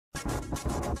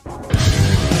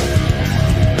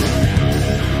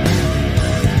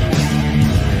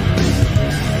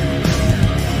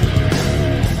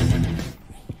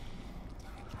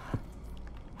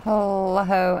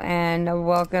Hello and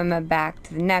welcome back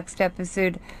to the next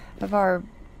episode of our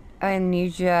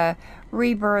Amnesia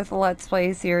Rebirth Let's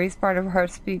Play series, part of our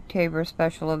Spooktober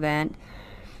special event.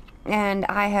 And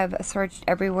I have searched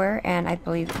everywhere, and I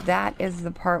believe that is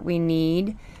the part we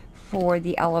need for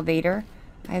the elevator.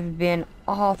 I've been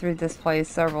all through this place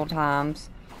several times.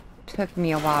 Took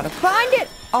me a while to find it!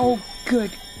 Oh,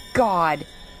 good God.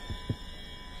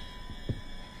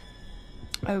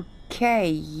 Okay,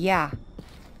 yeah.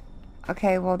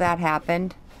 Okay, well that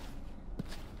happened.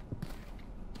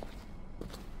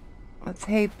 Let's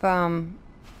hope,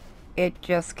 it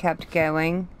just kept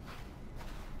going.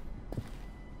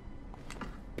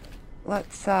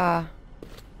 Let's,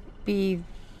 be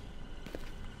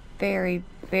very,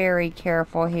 very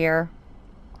careful here.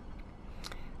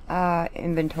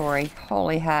 Inventory.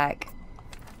 Holy heck.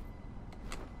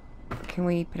 Can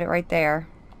we put it right there?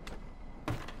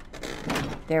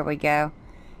 There we go.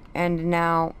 And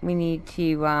now we need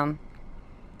to,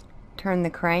 turn the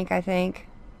crank, I think.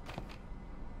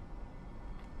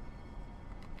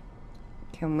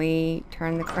 Can we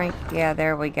turn the crank? Yeah,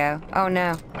 there we go. Oh,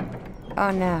 no.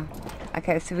 Oh, no.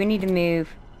 Okay, so we need to move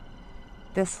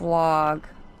this log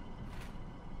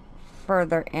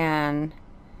further in.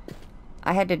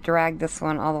 I had to drag this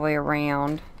one all the way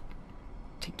around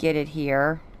to get it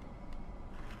here.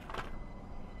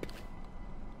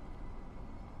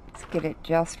 Get it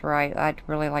just right. I'd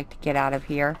really like to get out of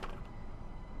here.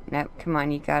 Nope, come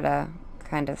on, you gotta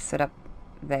kind of sit up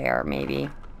there, maybe.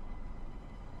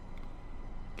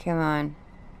 Come on.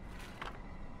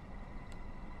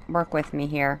 Work with me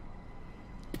here.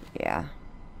 Yeah.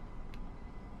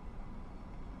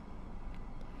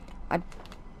 I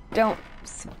don't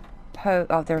suppose...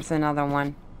 Oh, there's another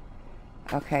one.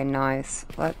 Okay, nice.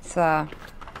 Let's,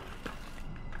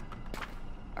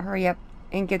 hurry up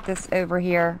and get this over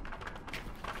here.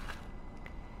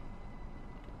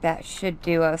 That should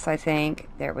do us, I think.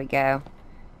 There we go.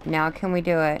 Now can we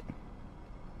do it?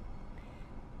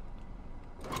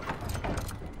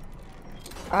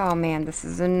 Oh man, this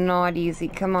is not easy.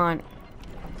 Come on.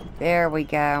 There we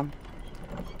go.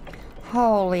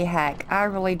 Holy heck. I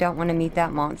really don't want to meet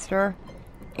that monster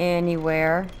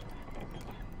anywhere.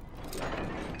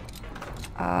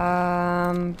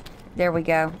 There we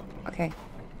go. Okay.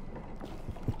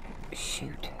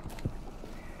 Shoot.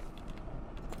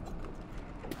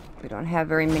 We don't have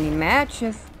very many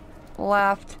matches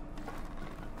left.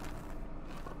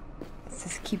 Let's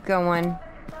just keep going.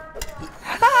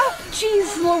 Ah!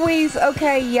 Jeez Louise!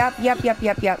 Okay, yep.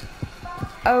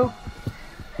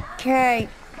 Okay.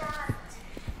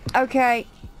 Okay.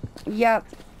 Yep.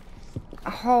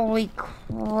 Holy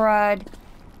crud.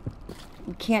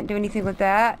 We can't do anything with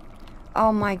that.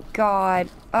 Oh my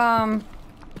god. I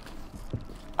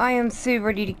am so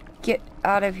ready to get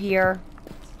out of here.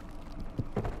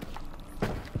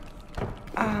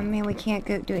 Oh man, we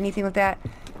can't do anything with that.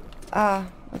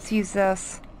 Let's use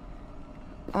this.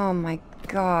 Oh my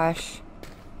gosh.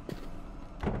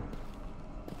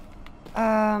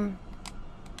 Put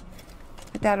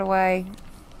that away.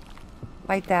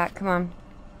 Light that, come on.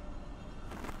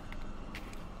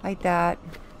 Light that.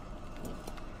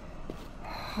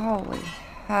 Holy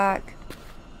heck.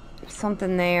 There's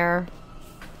something there.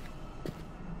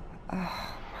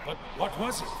 What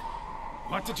was it?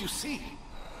 What did you see?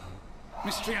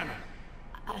 Miss Triana.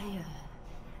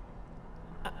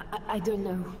 I don't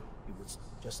know. It was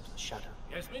just a shadow.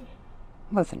 Yasmin?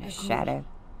 Wasn't a shadow.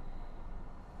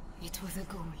 It was a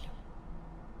ghoul.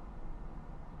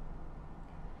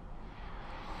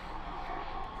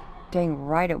 Dang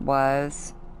right it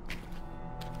was.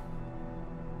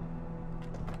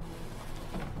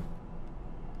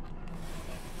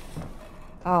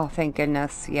 Oh, thank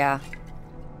goodness, yeah.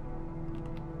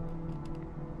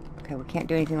 Okay, we can't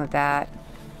do anything with that.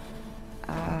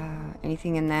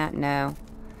 Anything in that? No.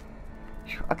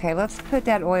 Okay, let's put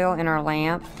that oil in our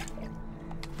lamp.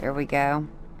 There we go.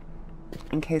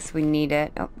 In case we need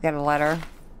it. Oh, got a letter.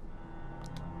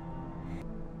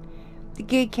 The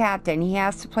good captain, he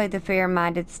has to play the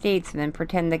fair-minded statesman,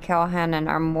 pretend the GameHunter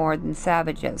are more than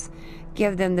savages.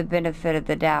 Give them the benefit of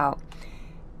the doubt.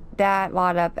 That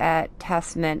lot up at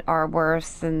Testament are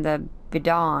worse than the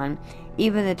Bidon.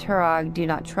 Even the Turok do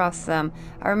not trust them.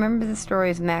 I remember the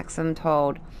stories Maxim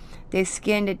told. They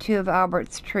skinned 2 of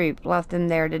Albert's troop, left them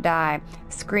there to die,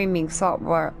 screaming, salt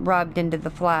rubbed into the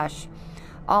flesh.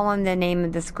 All in the name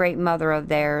of this great mother of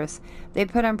theirs. They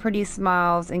put on pretty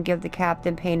smiles and give the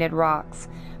captain painted rocks.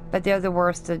 but they're the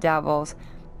worst of devils.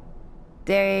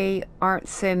 They aren't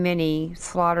so many.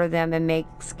 Slaughter them and make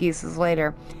excuses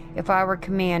later. If I were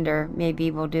commander, maybe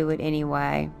we'll do it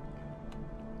anyway.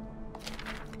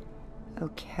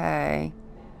 Okay.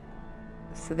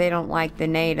 So they don't like the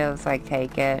natives, I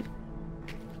take it.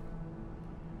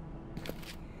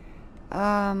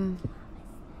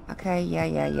 Okay,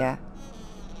 yeah.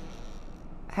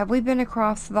 Have we been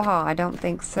across the hall? I don't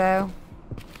think so.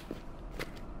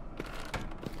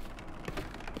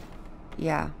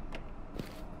 Yeah.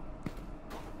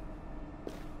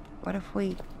 What if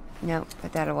we... No,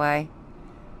 put that away.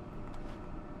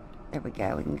 There we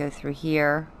go. We can go through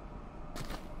here.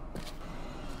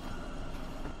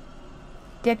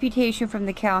 Deputation from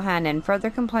the GameHunter. Further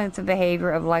complaints of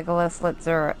behavior of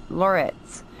Legolas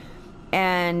Loritz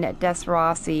and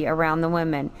Desrossi around the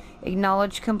women.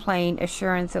 Acknowledged complaint.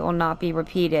 Assurance it will not be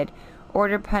repeated.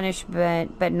 Order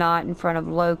punishment, but not in front of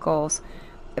locals.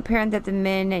 Apparent that the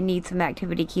men need some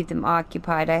activity to keep them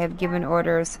occupied. I have given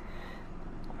orders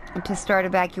to start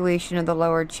evacuation of the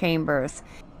lower chambers.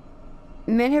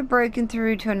 Men have broken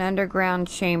through to an underground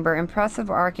chamber. Impressive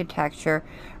architecture.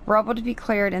 Rubble to be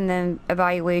cleared and then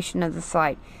evaluation of the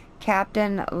site.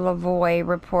 Captain Lavoie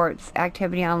reports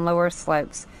activity on lower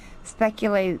slopes.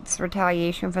 Speculates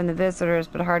retaliation from the visitors,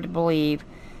 but hard to believe.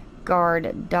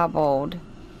 Guard doubled.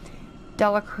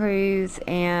 Delacruz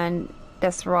and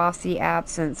Desrossi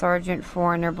absent. Sergeant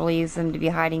Foreigner believes them to be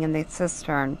hiding in the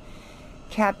cistern.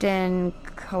 Captain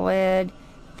Khalid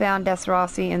found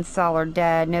Desrossi in cellar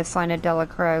dead. No sign of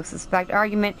Delacroix. Suspect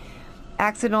argument,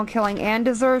 accidental killing, and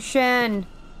desertion.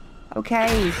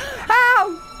 Okay.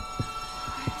 Ow!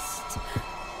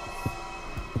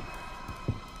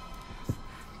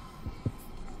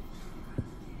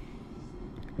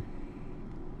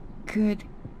 Good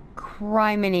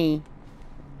criminy.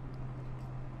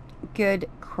 Good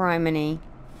criminy.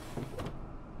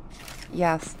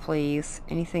 Yes, please.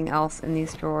 Anything else in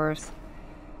these drawers?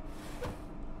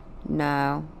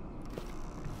 No.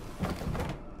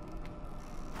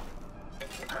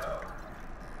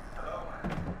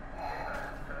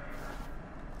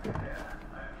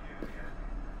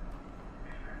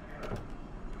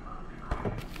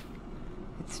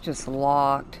 It's just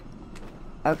locked.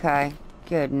 Okay.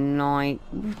 Good night.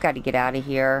 We've got to get out of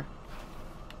here.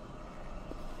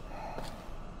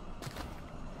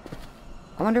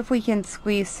 I wonder if we can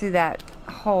squeeze through that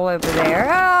hole over there.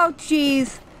 Oh,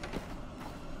 jeez.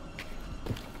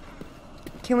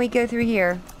 Can we go through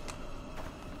here?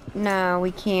 No,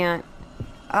 we can't.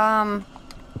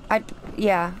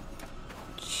 Yeah.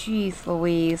 Jeez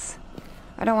Louise.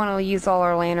 I don't want to use all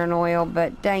our lantern oil,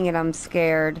 but dang it, I'm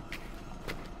scared.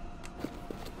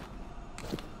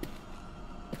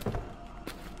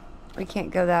 We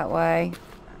can't go that way.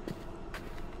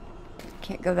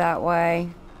 Can't go that way.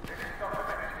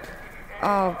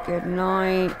 Oh, good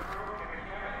night.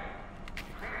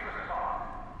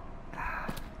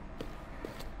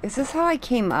 Is this how I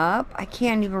came up? I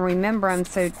can't even remember. I'm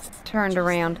so turned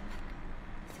around.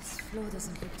 This floor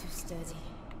doesn't look too sturdy.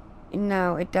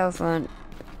 No, it doesn't.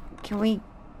 Can we...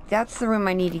 That's the room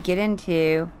I need to get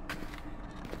into.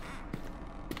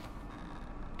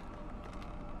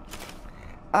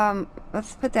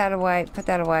 Let's put that away. Put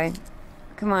that away.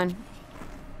 Come on.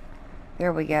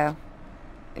 There we go.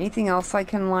 Anything else I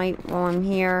can light while I'm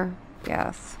here?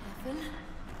 Yes. Evan,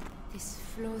 this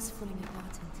floor's falling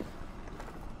apart and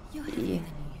you're heavier than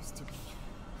you used to be.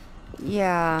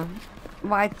 Yeah.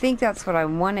 Well, I think that's what I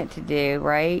want it to do,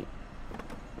 right?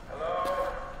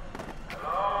 Hello?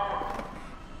 Hello?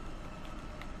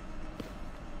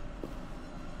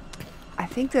 I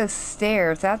think those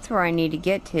stairs, that's where I need to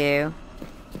get to.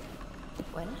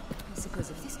 Well, I suppose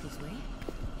if this gives way,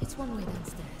 it's one way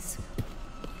downstairs.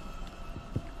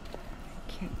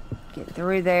 Can't get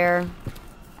through there.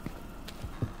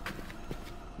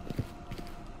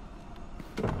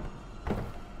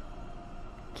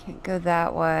 Can't go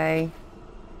that way.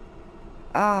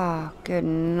 Ah, good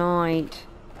night.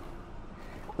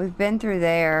 We've been through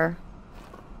there.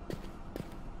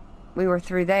 We were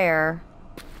through there.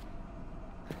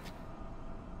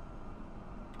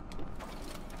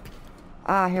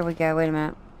 Ah, here we go. Wait a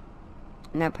minute.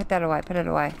 No, put that away. Put it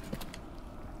away.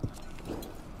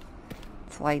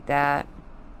 It's like that.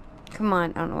 Come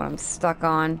on. I don't know what I'm stuck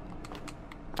on.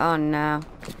 Oh, no.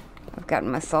 I've gotten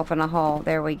myself in a hole.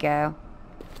 There we go.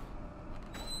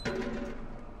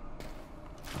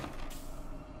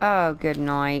 Oh, good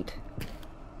night.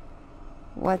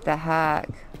 What the heck?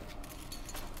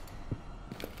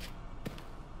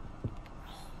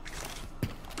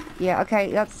 Yeah,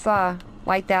 okay. Let's,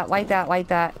 light that, light that, light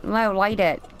that. No, light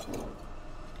it.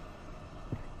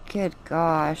 Good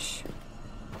gosh.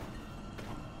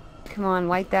 Come on,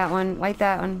 light that one. Light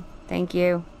that one. Thank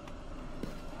you.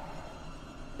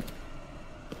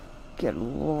 Good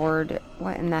lord.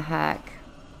 What in the heck?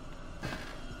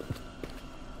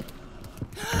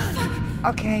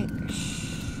 Okay.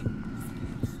 Shh.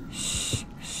 Shh.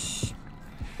 Shh.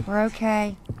 We're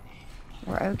okay.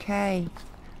 We're okay.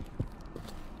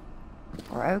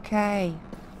 We're okay.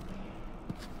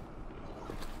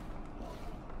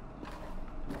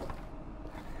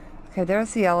 Okay,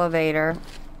 there's the elevator.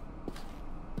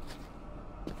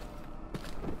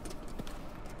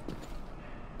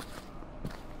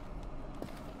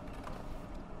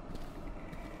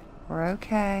 We're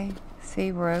okay.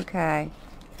 See, we're okay.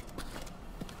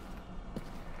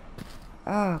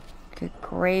 Oh, good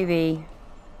gravy.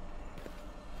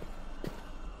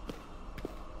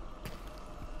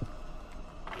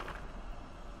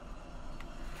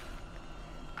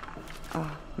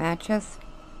 Oh, matches?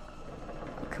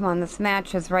 Come on, this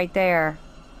match is right there.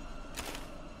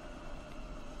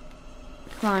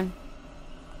 Come on.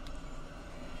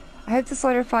 I hope this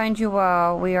letter finds you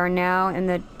well. We are now in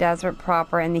the desert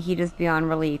proper, and the heat is beyond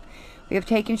relief. We have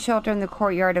taken shelter in the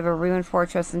courtyard of a ruined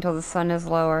fortress until the sun is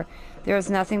lower. There is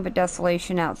nothing but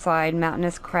desolation outside,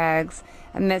 mountainous crags,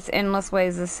 amidst endless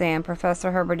waves of sand.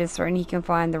 Professor Herbert is certain he can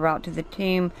find the route to the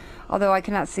tomb, although I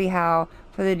cannot see how,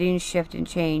 for the dunes shift and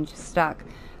change. Stuck,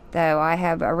 though. I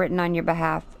have written on your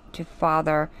behalf to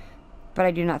Father, but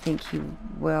I do not think he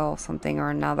will. Something or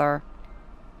another.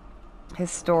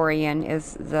 Historian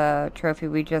is the trophy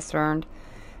we just earned.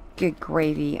 Good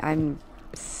gravy. I'm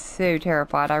so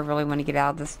terrified. I really want to get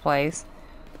out of this place.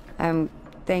 I'm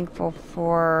thankful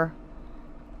for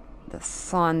the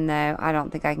sun, though. I don't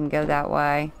think I can go that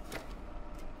way.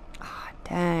 Ah, oh,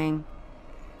 dang.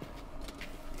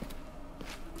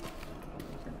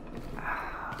 Oh,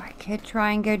 I could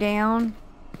try and go down.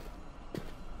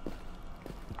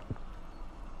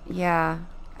 Yeah,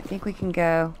 I think we can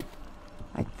go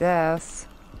like this.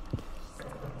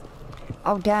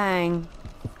 Oh, dang.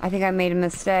 I think I made a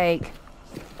mistake.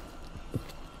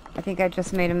 I think I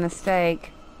just made a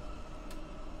mistake.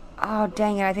 Oh,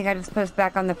 dang it. I think I just put us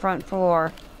back on the front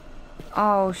floor.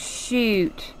 Oh,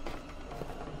 shoot.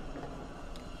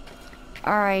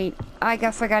 Alright. I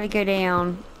guess I gotta go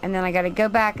down. And then I gotta go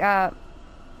back up.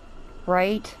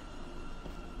 Right?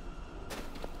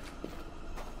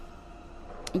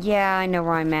 Yeah, I know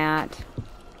where I'm at.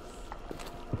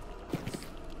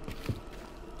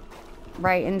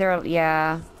 Right, and there,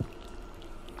 yeah.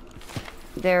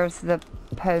 There's the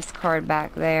postcard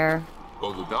back there.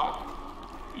 Oh, the doc?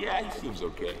 Yeah, he seems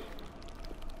okay.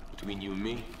 Between you and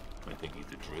me, I think he's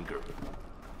a drinker.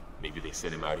 Maybe they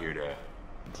sent him out here to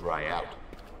dry out.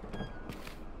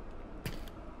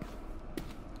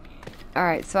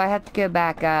 Alright, so I have to go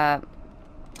back up.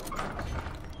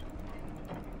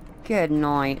 Good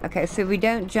night. Okay, so we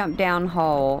don't jump down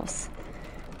holes.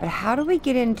 But how do we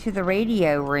get into the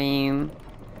radio room?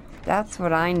 That's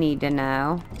what I need to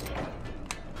know.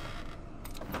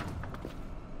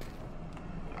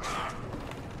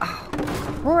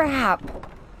 Oh, crap.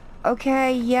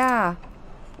 Okay, yeah.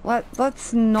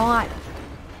 Let's not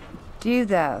do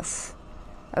this.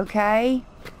 Okay?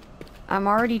 I'm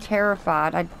already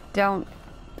terrified. I don't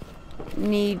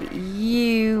need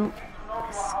you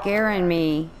scaring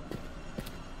me.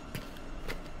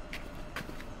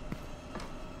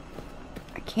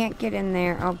 Can't get in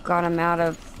there. Oh god, I'm out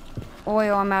of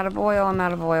oil. I'm out of oil. I'm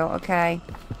out of oil. Okay.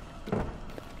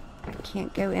 I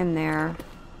can't go in there.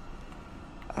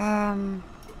 Can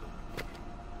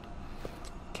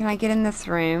I get in this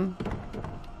room?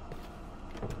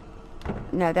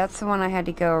 No, that's the one I had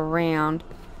to go around.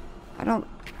 I don't...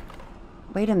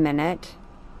 Wait a minute.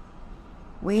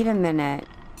 Wait a minute.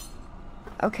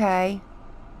 Okay.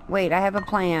 Wait, I have a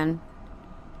plan.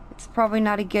 It's probably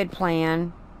not a good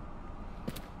plan.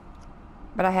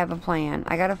 But I have a plan.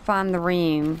 I gotta find the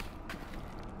room.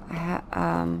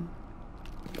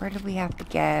 Where did we have to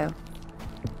go?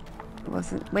 It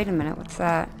wasn't... Wait a minute, what's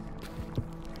that?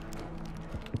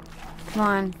 Come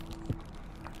on.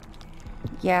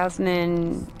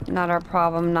 Yasmin, not our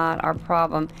problem, not our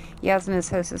problem. Yasmin is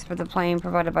hostess for the plane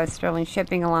provided by Sterling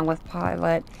Shipping along with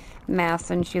pilot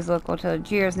Masson. She's local to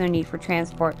Algiers, no need for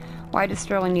transport. Why does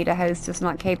Sterling need a hostess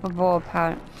not capable of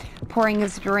pouring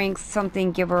his drinks?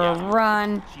 Something, give her a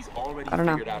run. She's already I don't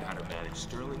know. figured out how to manage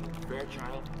Sterling,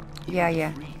 Fairchild.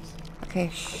 Yeah. Okay,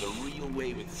 The real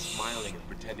way with smiling and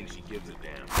pretending she gives a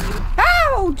damn.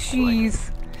 Oh,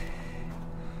 jeez.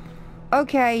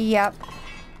 Okay, yep.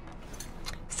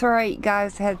 Sorry,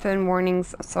 guys, headphone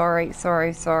warnings. Sorry.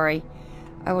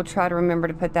 I will try to remember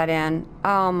to put that in.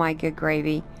 Oh, my good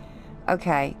gravy.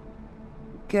 Okay,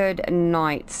 Good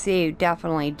night. Sue,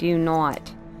 definitely do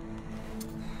not.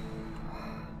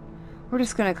 We're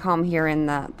just gonna come here in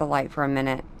the light for a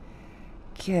minute.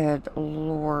 Good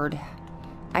lord.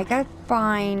 I gotta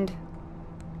find...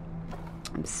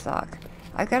 I'm stuck.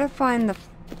 I gotta find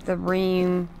the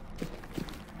room...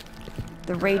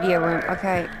 The radio room.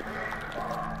 Okay.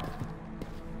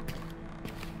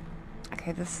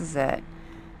 Okay, this is it.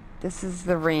 This is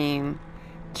the room.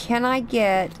 Can I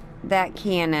get that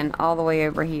cannon all the way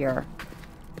over here?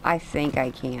 I think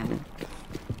I can.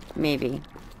 Maybe.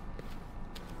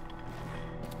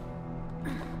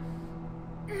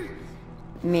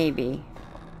 Maybe.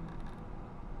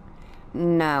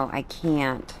 No, I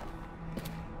can't.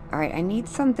 Alright, I need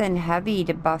something heavy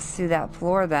to bust through that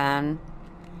floor then.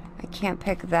 I can't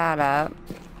pick that up.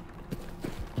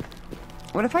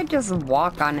 What if I just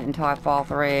walk on it until I fall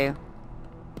through?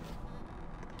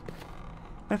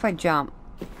 What if I jump?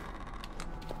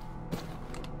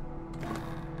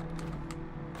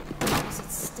 Is it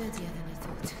sturdier than I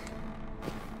thought?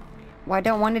 Well, I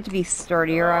don't want it to be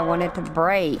sturdier. I want it to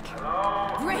break.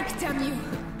 Break, damn you!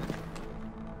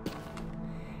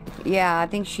 Yeah, I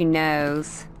think she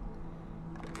knows.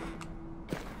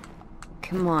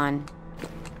 Come on.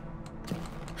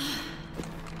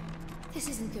 This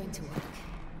isn't going to work.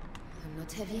 I'm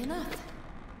not heavy enough.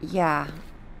 Yeah.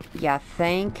 Yeah,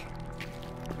 think.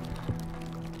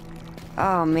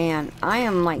 Oh, man. I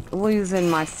am, like, losing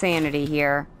my sanity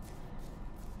here.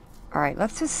 Alright,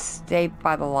 let's just stay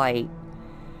by the light.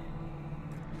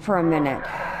 For a minute.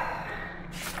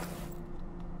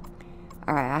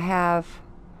 Alright, I have...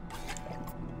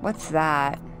 What's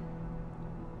that?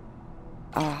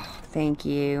 Oh, thank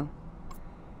you.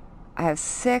 I have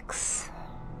 6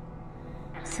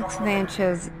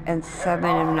 matches and 7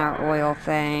 in our oil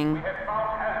thing.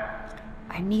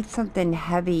 I need something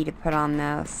heavy to put on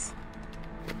this.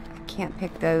 I can't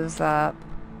pick those up.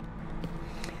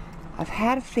 I've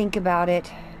had to think about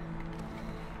it.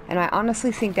 And I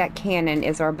honestly think that cannon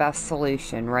is our best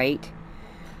solution, right?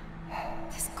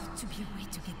 There's got to be a way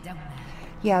to get down there.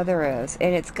 Yeah, there is.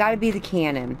 And it's got to be the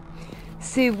cannon.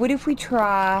 Sue, what if we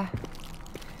try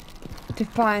to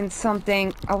find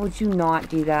something... Oh, would you not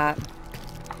do that?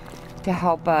 To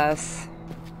help us.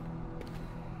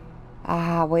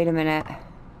 Ah, wait a minute.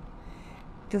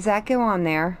 Does that go on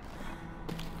there?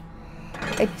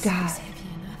 It does.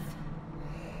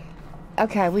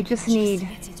 Okay, we just need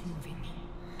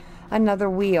another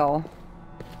wheel.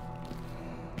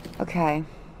 Okay.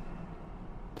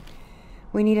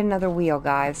 We need another wheel,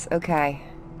 guys. Okay.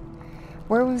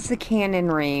 Where was the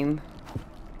cannon room?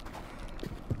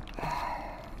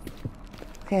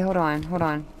 Okay, hold on, hold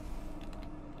on.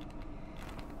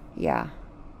 Yeah.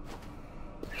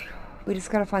 We just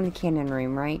gotta find the cannon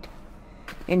room, right?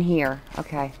 In here.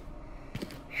 Okay.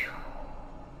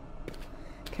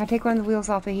 Can I take one of the wheels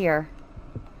off of here?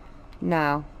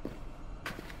 No.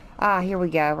 Ah, here we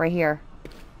go. Right here.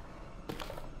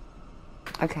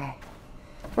 Okay.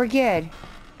 We're good.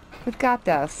 We've got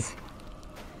this.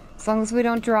 As long as we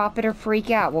don't drop it or freak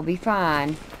out, we'll be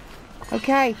fine.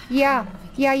 Okay. Yeah.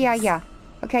 Yeah.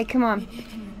 Okay, come on.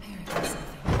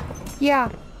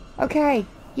 Yeah. Okay.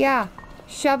 Yeah.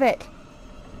 Shove it.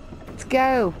 Let's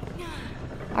go.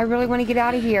 I really want to get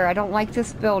out of here. I don't like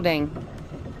this building.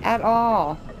 At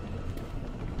all.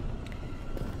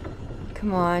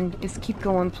 Come on. Just keep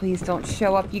going. Please don't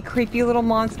show up, you creepy little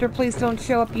monster. Please don't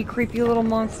show up, you creepy little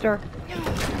monster.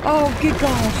 Oh, good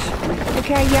gosh.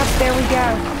 Okay, yep, there we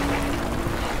go.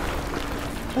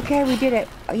 Okay, we did it.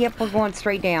 Yep, we're going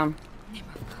straight down.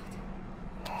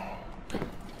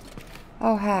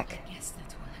 Oh, heck. Yes,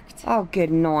 that worked. Oh,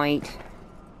 good night.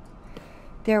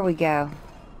 There we go.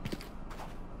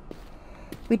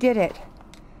 We did it.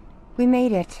 We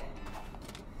made it.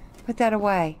 Put that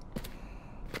away.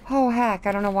 Oh, heck.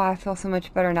 I don't know why I feel so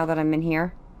much better now that I'm in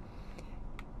here.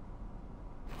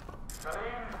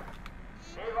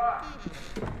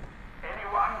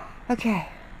 Okay.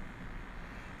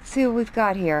 See what we've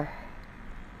got here.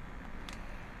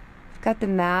 We've got the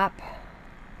map.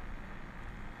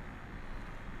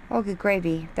 Oh, good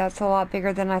gravy. That's a lot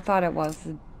bigger than I thought it was.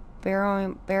 The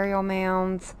burial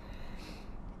mounds.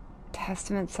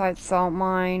 Testament site, salt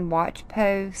mine, watch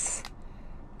posts.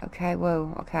 Okay,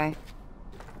 whoa, okay.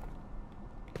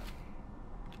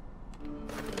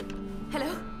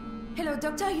 Hello? Hello,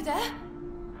 Doctor, are you there?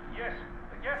 Yes,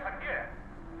 I'm here.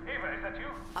 Ava, is that you?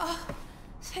 Oh,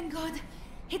 thank God.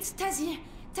 It's Tazi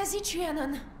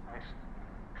Trianon. It's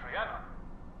Trianon.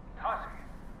 Tazi.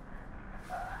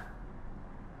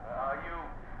 Are you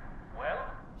well?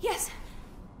 Yes.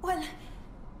 Well,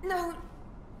 no.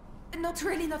 Not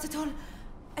really, not at all.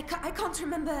 I can't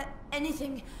remember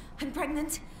anything. I'm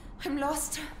pregnant. I'm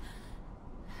lost.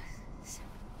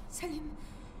 Salim,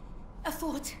 a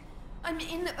fort. I'm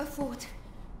in a fort.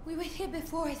 We were here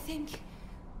before, I think.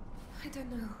 I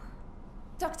don't know.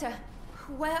 Doctor,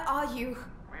 where are you?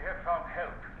 We have found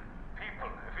help. People,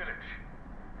 a village.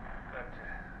 But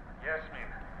Yasmin,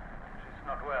 she's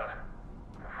not well.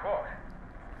 The fort.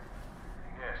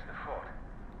 Yes, the fort.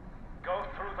 Go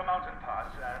through the mountain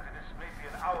pass, and it is maybe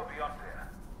an hour beyond there.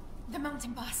 The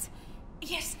mountain pass.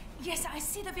 Yes, yes, I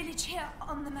see the village here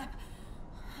on the map.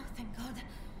 Oh, thank God.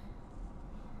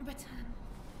 But,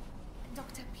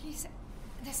 Doctor, please,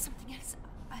 there's something else.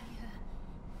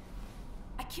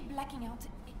 I keep blacking out.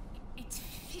 It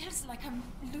feels like I'm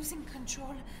losing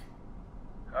control.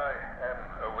 I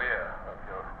am aware of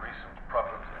your recent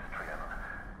problems with Trian.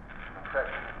 In fact,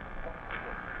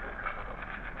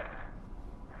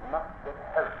 you must get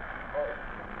help.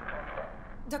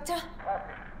 Doctor?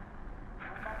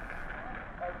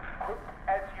 As quick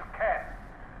as you can.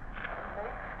 There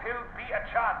may still be a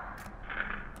chance.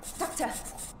 Doctor!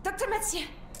 Dr. Mathieu!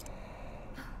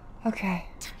 Okay.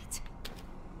 Damn it.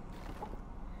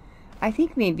 I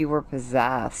think maybe we're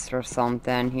possessed or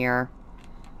something here.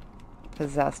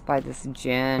 Possessed by this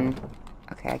djinn.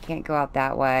 Okay, I can't go out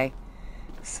that way.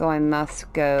 So I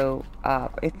must go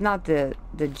up. If not the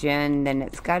djinn, then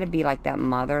it's got to be like that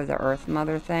mother, the earth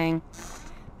mother thing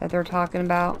that they're talking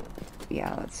about.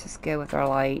 Yeah, let's just go with our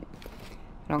light.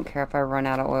 I don't care if I run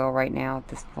out of oil right now at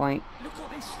this point. Look at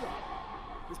this lot.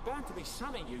 There's bound to be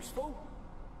something useful.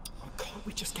 Oh, can't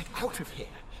we just get out of here?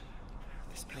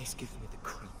 This place gives me the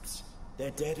creeps.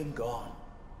 They're dead and gone.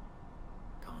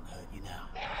 Can't hurt you now.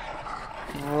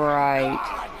 Right.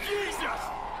 Ah, Jesus!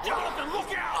 Jonathan,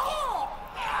 look out!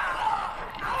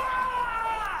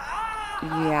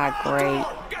 Yeah, great.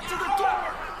 Get to the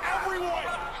door! Everyone!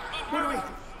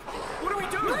 What do we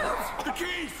do? The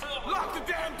keys! Lock the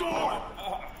damn door!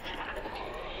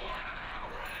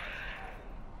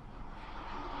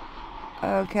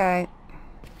 Okay.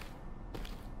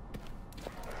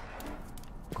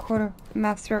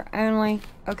 Quartermaster only.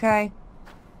 Okay.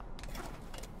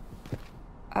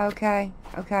 Okay.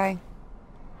 Okay.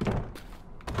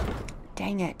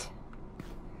 Dang it.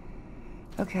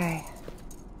 Okay.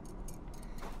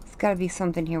 There's gotta be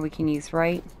something here we can use,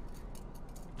 right?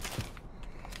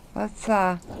 Let's,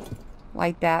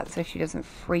 light that so she doesn't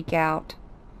freak out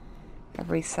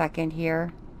every second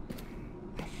here.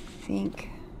 I think...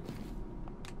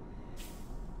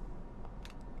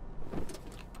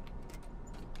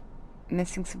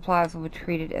 Missing supplies will be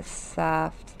treated as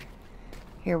theft.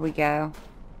 Here we go.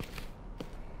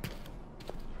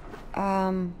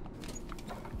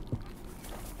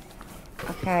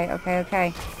 Okay, okay,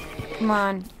 okay. Come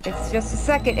on. It's just a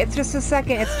second. It's just a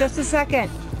second. It's just a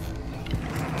second.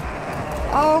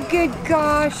 Oh, good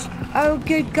gosh. Oh,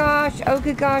 good gosh. Oh,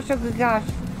 good gosh. Oh, good gosh.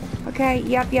 Okay.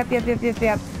 Yep.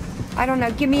 I don't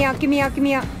know. Get me out. Get me out. Get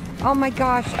me out. Oh, my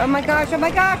gosh. Oh, my gosh. Oh,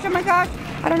 my gosh. Oh, my gosh.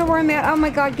 I don't know where I'm at. Oh, my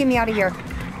God. Get me out of here.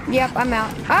 Yep. I'm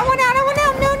out. I went out. I went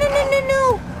out. No, no, no, no,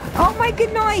 no. Oh, my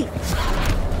good night.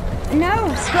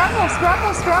 No. Struggle.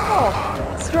 Struggle. Struggle.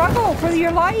 Struggle for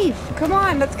your life. Come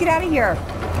on. Let's get out of here.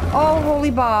 Oh,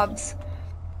 holy bobs.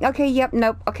 Okay. Yep.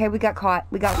 Nope. Okay. We got caught.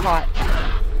 We got caught.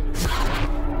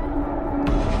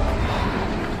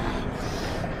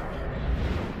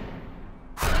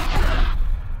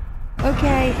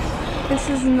 Okay, this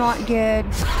is not good.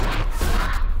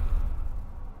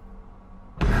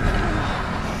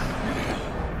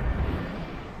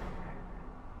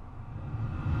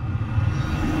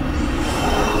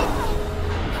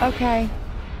 Okay,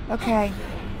 okay.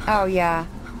 Oh yeah.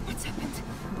 What's happened?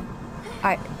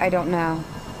 I don't know.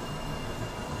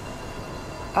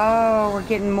 Oh, we're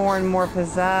getting more and more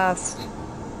possessed.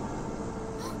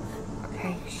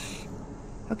 Okay, shh.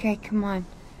 Okay, come on.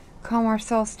 Calm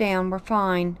ourselves down. We're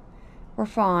fine. We're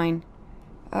fine.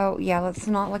 Oh, yeah, let's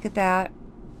not look at that.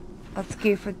 Let's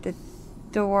go for the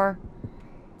door.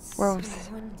 Where was...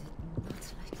 Someone did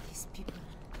not like these people.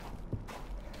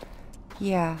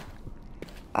 Yeah.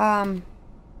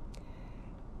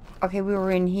 Okay, we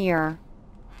were in here.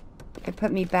 It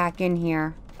put me back in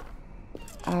here.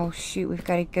 Oh, shoot. We've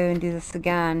got to go and do this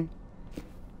again.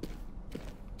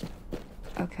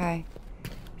 Okay.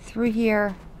 Through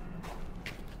here.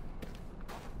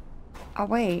 Oh,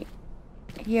 wait.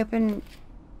 He opened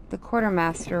the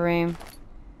quartermaster room.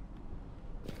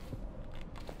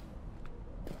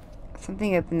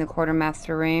 Something opened the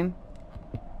quartermaster room.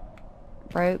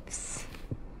 Ropes.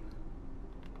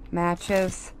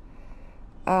 Matches.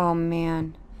 Oh,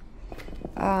 man.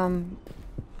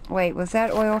 Wait, was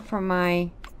that oil from my...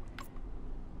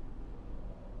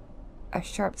 A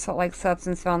sharp salt-like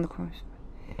substance found in the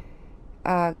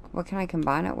corner. What can I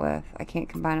combine it with? I can't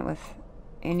combine it with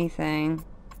anything.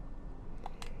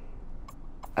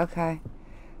 Okay.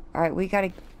 Alright, we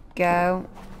gotta go.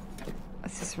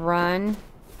 Let's just run.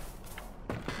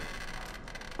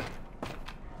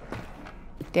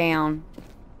 Down.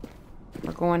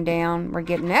 We're going down. We're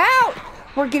getting out!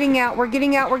 We're getting out. We're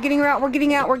getting out. We're getting out. We're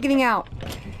getting out. We're getting out.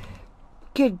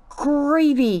 Good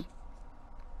gravy.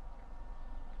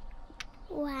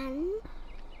 One.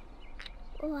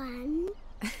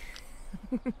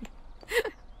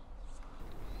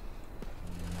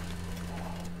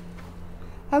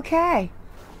 Okay.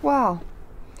 Well.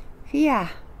 Yeah.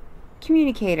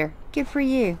 Communicator. Good for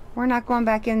you. We're not going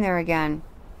back in there again.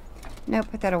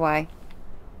 Nope, put that away.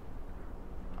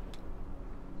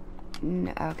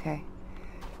 Okay.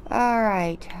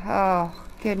 Alright. Oh,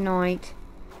 good night.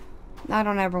 I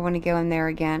don't ever want to go in there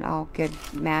again. Oh, good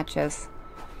matches.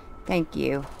 Thank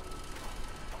you.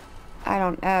 I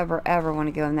don't ever want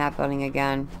to go in that building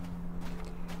again.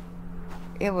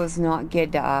 It was not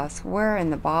good to us. Where in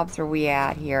the bobs are we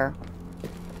at here?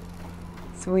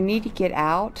 So we need to get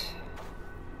out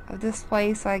of this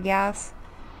place, I guess.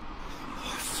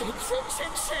 Shit.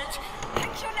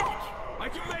 Catch your leg! I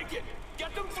can make it.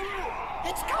 Get them through.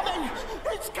 It's coming!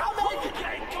 It's coming!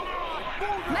 Okay, come on.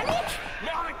 Move it. Malik!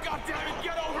 Malik, goddammit,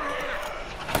 get over here.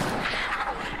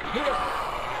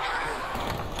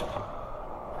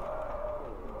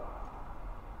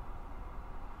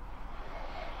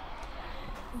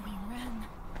 We ran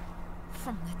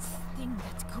from that thing,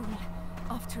 that ghoul,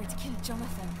 after it killed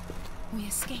Jonathan. We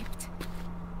escaped.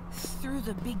 Through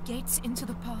the big gates into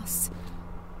the pass.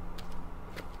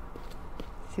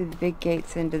 Through the big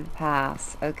gates into the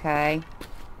pass. Okay.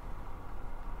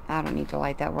 I don't need to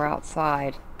light that. We're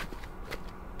outside.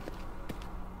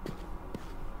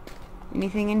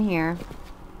 Anything in here?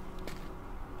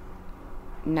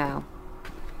 No.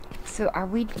 So are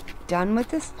we done with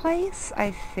this place?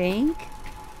 I think.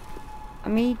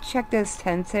 Let me check those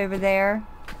tents over there.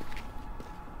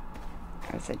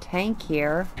 There's a tank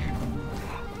here.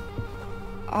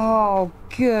 Oh,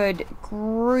 good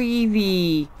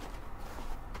gravy.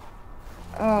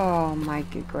 Oh, my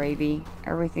good gravy.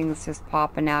 Everything's just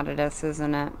popping out at us,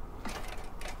 isn't it?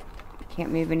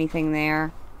 Can't move anything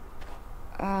there.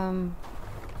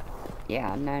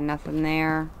 Yeah, no, nothing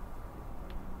there.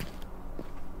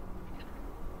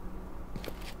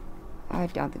 I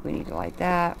don't think we need to light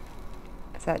that.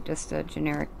 Is that just a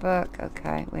generic book?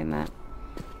 Okay, wait a minute.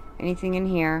 Anything in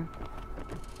here?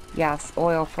 Yes,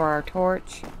 oil for our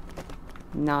torch.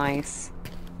 Nice.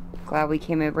 Glad we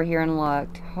came over here and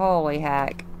looked. Holy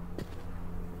heck.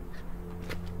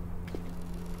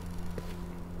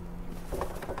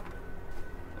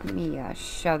 Let me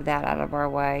shove that out of our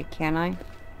way, can I?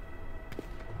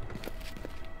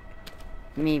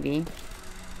 Maybe.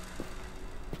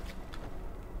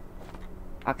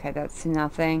 Okay, that's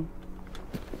nothing.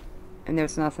 And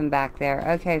there's nothing back there.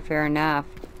 Okay, fair enough.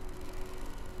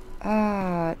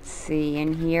 Let's see.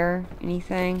 In here,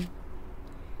 anything?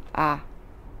 Ah.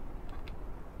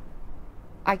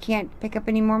 I can't pick up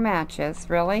any more matches,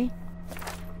 really?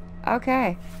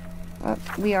 Okay. Well,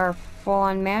 we are full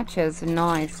on matches.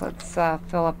 Nice. Let's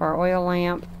fill up our oil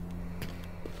lamp.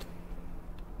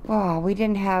 Wow, we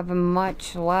didn't have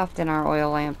much left in our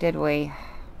oil lamp, did we?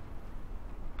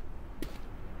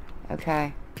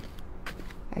 Okay.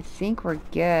 I think we're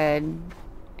good.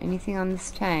 Anything on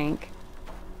this tank?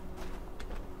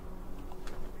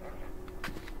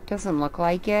 Doesn't look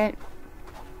like it.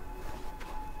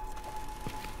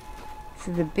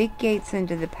 So the big gates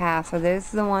into the pass, are those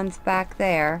the ones back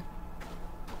there?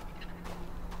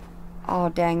 Oh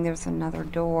dang, there's another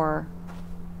door.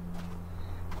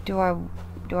 Do I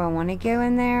want to go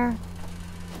in there?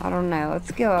 I don't know.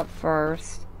 Let's go up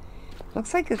first.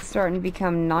 Looks like it's starting to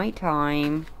become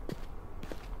nighttime.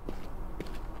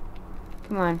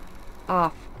 Come on.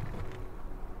 Off.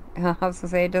 I was going to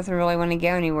say, it doesn't really want to go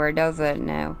anywhere, does it?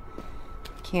 No.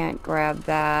 Can't grab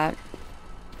that.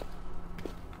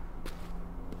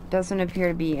 Doesn't appear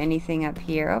to be anything up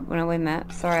here. Oh, no, wait a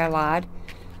minute. Sorry, I lied.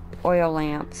 Oil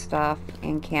lamp stuff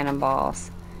and cannonballs.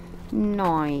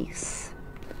 Nice.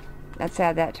 Let's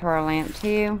add that to our lamp,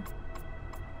 too.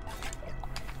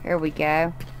 Here we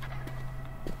go.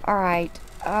 Alright.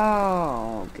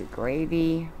 Oh, good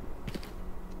gravy.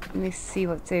 Let me see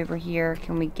what's over here.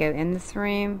 Can we go in this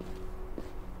room?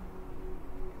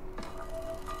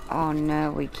 Oh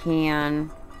no, we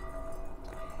can.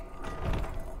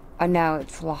 Oh no,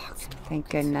 it's locked. Thank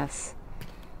goodness.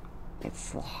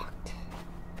 It's locked.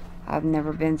 I've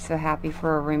never been so happy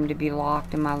for a room to be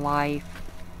locked in my life.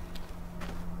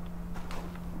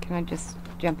 Can Can I just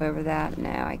jump over that? No,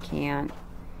 I can't.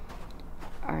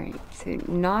 Alright, so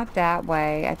not that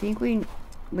way. I think we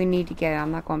need to go.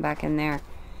 I'm not going back in there.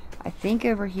 I think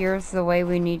over here is the way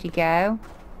we need to go.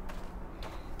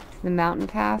 The mountain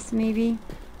pass, maybe?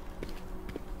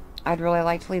 I'd really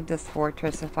like to leave this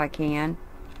fortress if I can.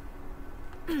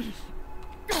 I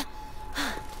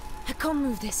can't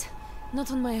move this.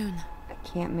 Not on my own. I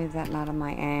can't move that, not on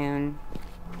my own.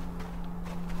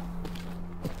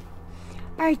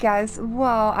 Alright guys,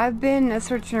 well, I've been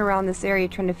searching around this area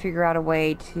trying to figure out a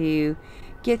way to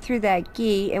get through that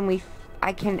gate, and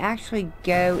I can actually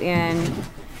go in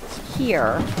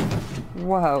here.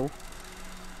 Whoa.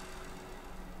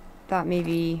 Thought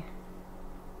maybe...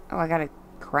 Oh, I got a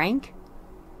crank?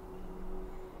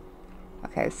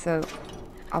 Okay, so...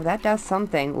 Oh, that does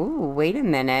something. Ooh, wait a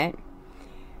minute.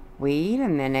 Wait a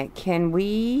minute. Can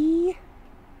we...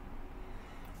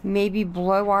 maybe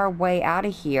blow our way out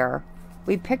of here?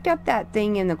 We picked up that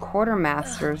thing in the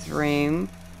quartermaster's room.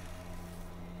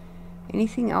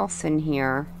 Anything else in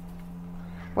here?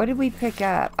 What did we pick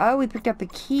up? Oh, we picked up a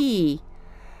key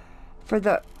for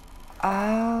the...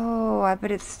 Oh, I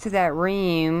bet it's to that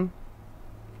room.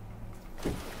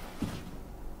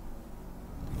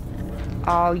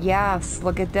 Oh, yes.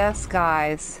 Look at this,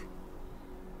 guys.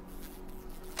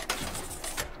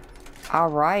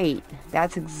 Alright.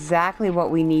 That's exactly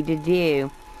what we need to do.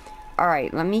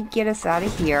 Alright, let me get us out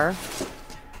of here.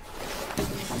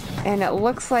 And it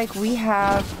looks like we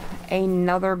have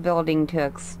another building to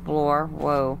explore.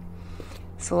 Whoa.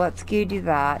 So let's go do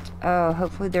that. Oh,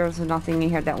 hopefully there's nothing in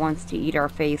here that wants to eat our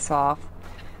face off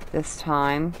this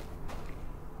time.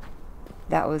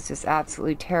 That was just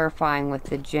absolutely terrifying with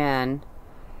the djinn.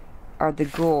 Or the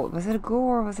ghoul. Was it a ghoul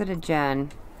or was it a djinn?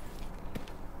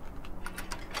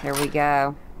 There we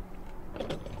go.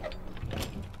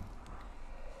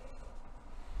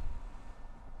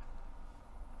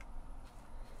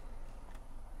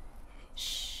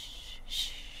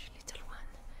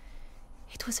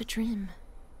 It was a dream.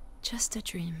 Just a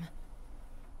dream.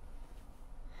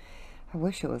 I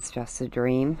wish it was just a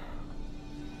dream.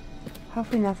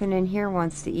 Hopefully nothing in here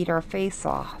wants to eat our face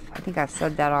off. I think I've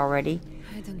said that already.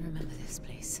 I don't remember this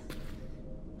place.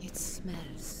 It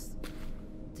smells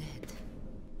dead.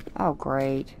 Oh,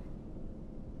 great.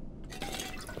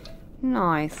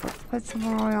 Nice. Let's put some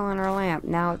more oil in our lamp.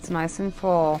 Now it's nice and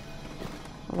full.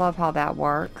 I love how that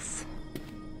works.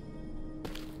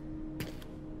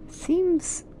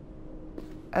 Seems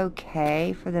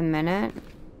okay for the minute.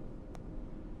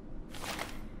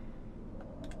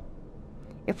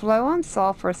 If low on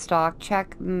sulfur stock,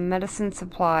 check medicine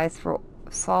supplies for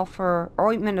sulfur,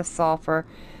 ointment of sulfur.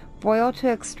 Boil to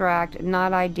extract,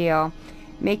 not ideal.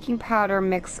 Making powder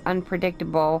mix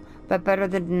unpredictable, but better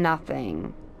than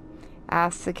nothing.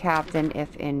 Ask the captain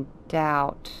if in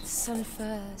doubt.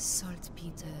 Sulfur,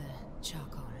 saltpeter,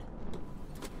 charcoal.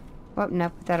 Oh, no,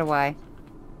 put that away.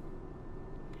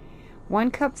 1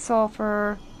 cup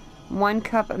sulfur, 1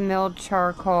 cup milled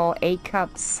charcoal, 8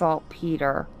 cups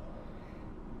saltpeter.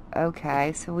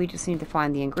 Okay, so we just need to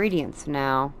find the ingredients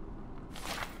now.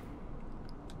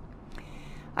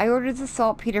 I ordered the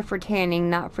saltpeter for tanning,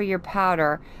 not for your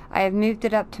powder. I have moved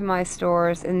it up to my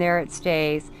stores, and there it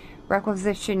stays.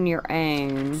 Requisition your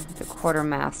own, the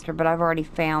quartermaster, but I've already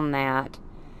found that.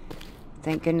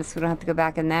 Thank goodness we don't have to go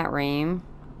back in that room.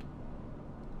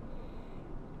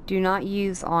 Do not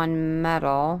use on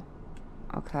metal.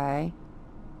 Okay.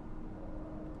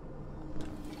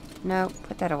 No,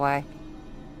 put that away.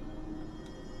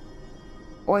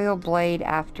 Oil blade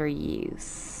after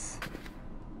use.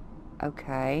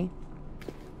 Okay.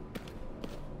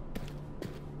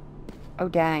 Oh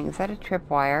dang, is that a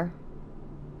tripwire?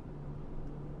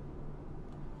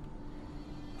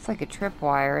 It's like a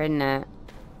tripwire, isn't it?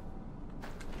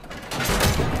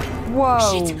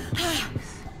 Whoa! Shit.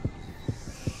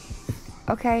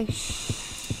 Okay,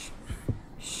 shh.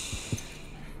 Shh.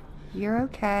 You're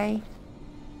okay.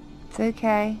 It's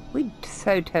okay. We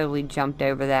so totally jumped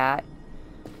over that.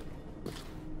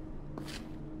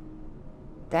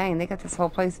 Dang, they got this whole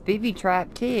place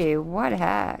booby-trapped too. What the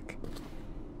heck?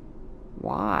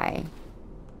 Why?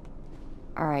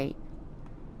 Alright.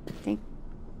 I think...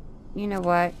 You know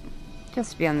what?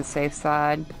 Just to be on the safe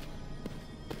side.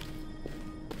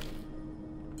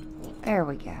 There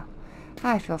we go.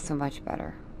 I feel so much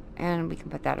better. And we can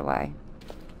put that away.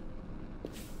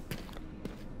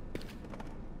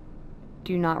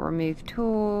 Do not remove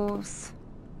tools.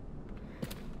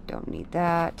 Don't need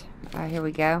that. Here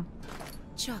we go.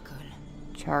 Charcoal.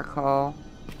 Charcoal.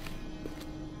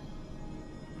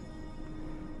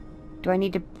 Do I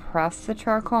need to press the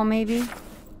charcoal maybe?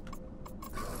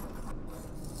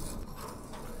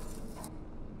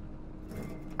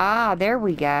 Ah, there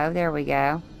we go. There we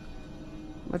go.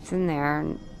 What's in there?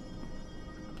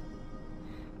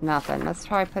 Nothing. Let's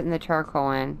try putting the charcoal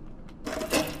in.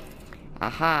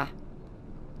 Aha.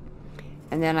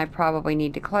 And then I probably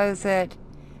need to close it.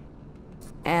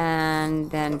 And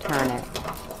then turn it.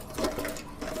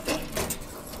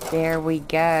 There we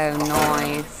go.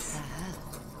 Nice.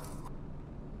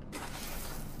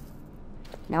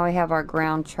 Now we have our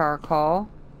ground charcoal.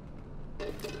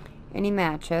 Any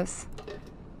matches?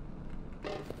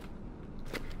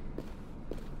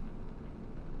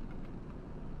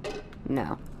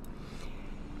 No.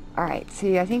 Alright,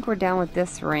 so I think we're done with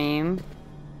this room.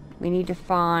 We need to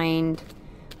find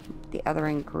the other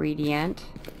ingredient.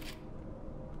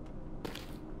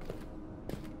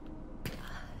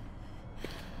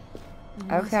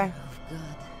 Okay. Oh, God.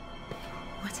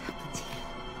 What happened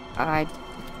here? I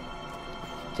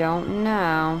don't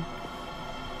know.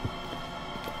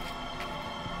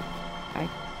 I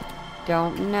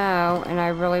don't know, and I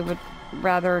really would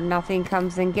rather nothing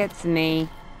comes and gets me.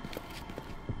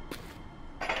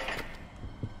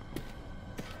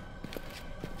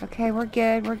 Okay, we're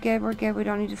good, we're good, we're good. We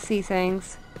don't need to see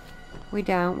things. We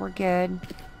don't, we're good.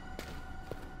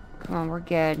 Come on, we're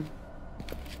good.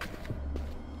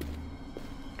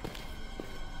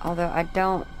 Although I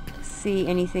don't see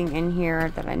anything in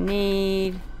here that I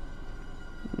need.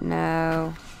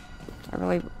 No. I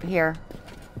really... Here.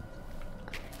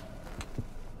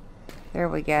 There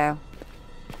we go.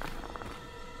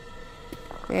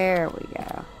 There we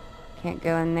go. Can't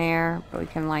go in there, but we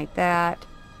can light that.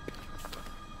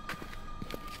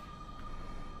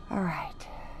 Alright.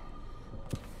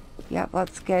 Yep,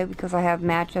 let's go because I have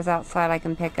matches outside I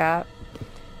can pick up.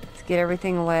 Let's get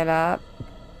everything lit up.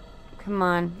 Come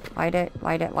on. Light it,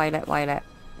 light it, light it, light it.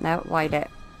 No, light it.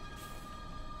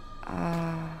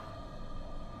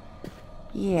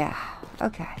 Yeah.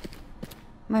 Okay.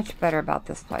 Much better about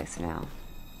this place now.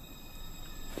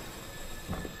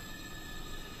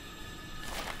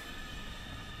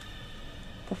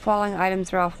 The following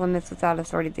items are off limits without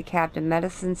authority of the captain.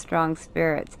 Medicine, strong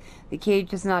spirits. The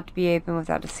cage is not to be opened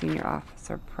without a senior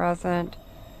officer present.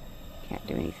 Can't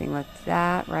do anything with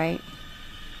that, right?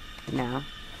 No.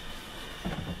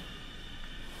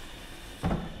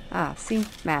 Ah, see?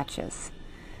 Matches.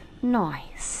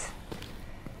 Nice.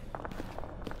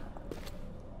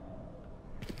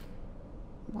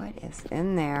 What is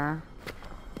in there?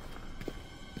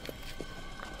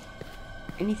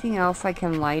 Anything else I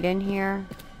can light in here?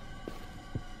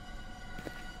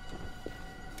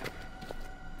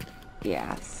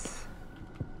 Yes.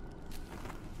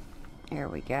 There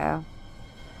we go.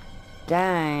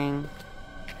 Dang.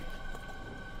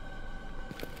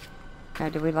 Now,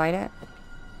 did we light it?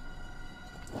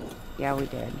 Yeah, we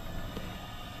did.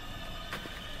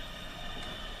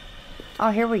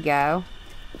 Oh, here we go.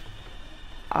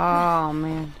 Oh,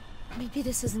 man. Maybe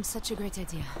this isn't such a great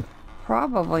idea.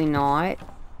 Probably not.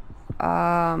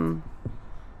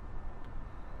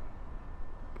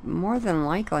 More than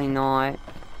likely not.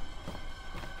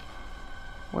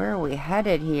 Where are we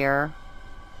headed here?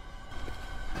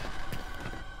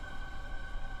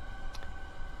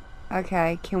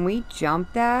 Okay, can we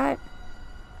jump that?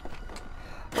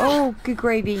 Oh, good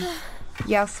gravy.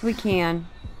 Yes, we can.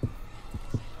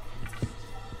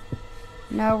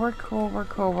 No, we're cool, we're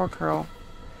cool, we're cool.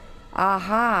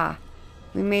 Aha!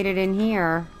 We made it in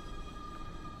here.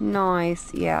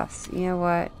 Nice, yes. You know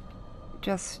what?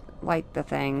 Just light the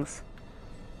things.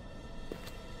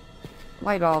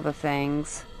 Light all the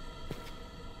things.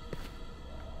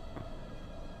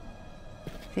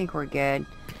 I think we're good.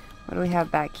 What do we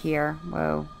have back here?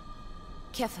 Whoa.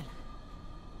 Careful.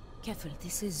 Careful,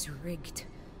 this is rigged.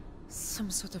 Some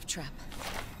sort of trap.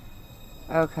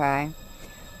 Okay.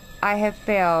 I have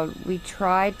failed. We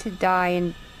tried to die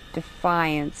in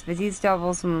defiance, but these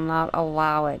devils will not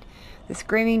allow it. The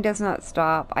screaming does not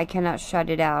stop. I cannot shut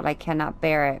it out. I cannot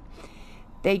bear it.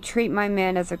 They treat my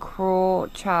men as a cruel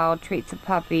child treats a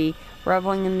puppy,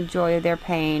 reveling in the joy of their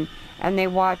pain, and they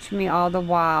watch me all the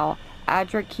while.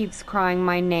 Adric keeps crying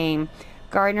my name.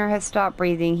 Gardner has stopped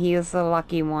breathing. He is the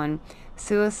lucky one.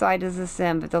 Suicide is a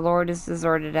sin, but the Lord has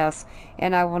deserted us,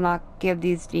 and I will not give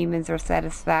these demons their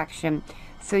satisfaction.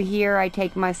 So here I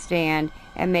take my stand,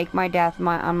 and make my death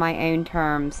on my own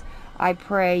terms. I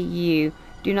pray you,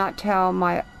 do not tell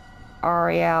my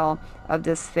Ariel of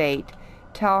this fate.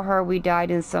 Tell her we died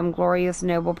in some glorious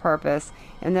noble purpose,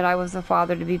 and that I was a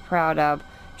father to be proud of.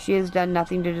 She has done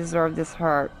nothing to deserve this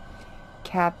hurt.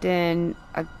 Captain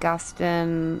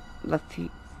Augustin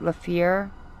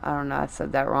Lafier? I don't know, I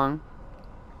said that wrong.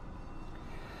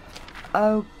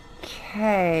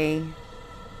 Okay.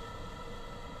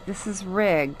 This is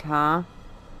rigged, huh?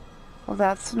 Well,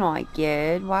 that's not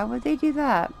good. Why would they do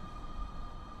that?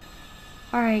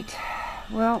 Alright.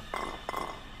 Well,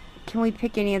 can we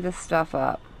pick any of this stuff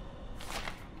up?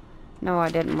 No, I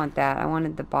didn't want that. I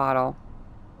wanted the bottle.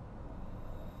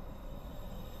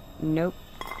 Nope.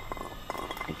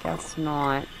 I guess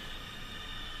not.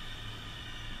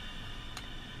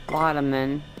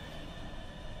 Laudeman.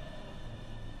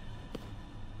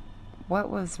 What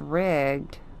was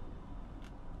rigged?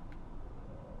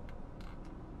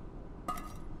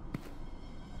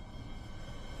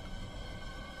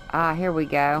 Ah, here we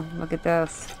go. Look at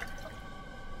this.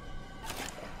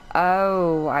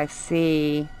 Oh, I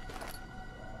see.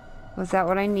 Was that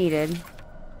what I needed?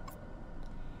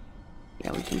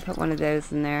 Yeah, we can put one of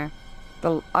those in there.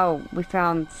 Oh, we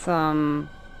found some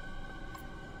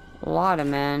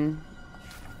Laudeman.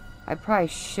 I probably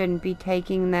shouldn't be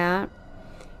taking that.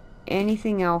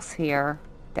 Anything else here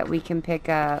that we can pick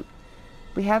up?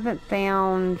 We haven't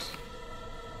found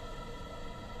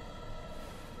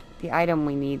the item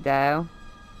we need, though.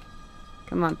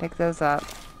 Come on, pick those up.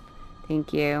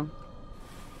 Thank you.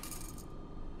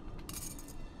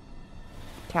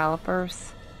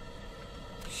 Calipers?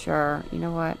 Sure. You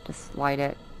know what? Just light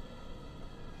it.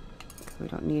 We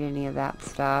don't need any of that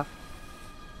stuff.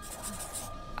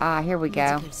 Ah, here we go.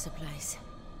 Medical supplies.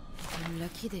 I'm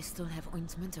lucky they still have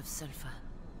ointment of sulfur.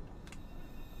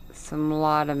 Some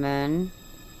Laudeman.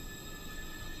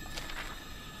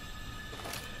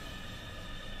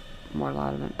 More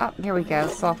Laudeman. Oh, here we go.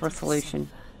 Sulfur solution.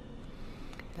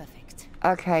 Perfect.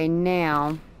 Okay,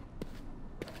 now.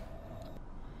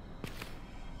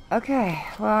 Okay,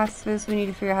 well, I suppose we need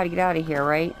to figure out how to get out of here,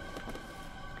 right?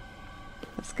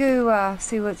 Let's go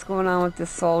see what's going on with this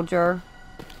soldier.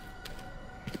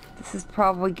 This is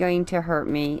probably going to hurt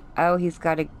me. Oh, he's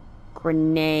got a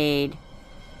grenade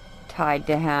tied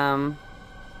to him.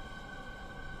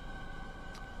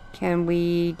 Can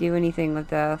we do anything with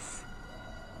this?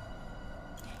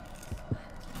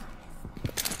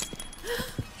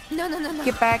 No, no, no, no.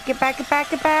 Get back, get back, get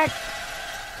back, get back!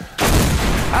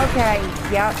 Okay,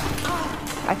 yep.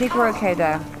 I think we're okay,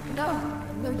 though. No,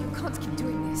 no, you can't keep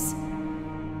doing this.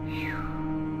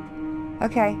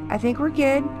 Okay, I think we're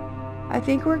good. I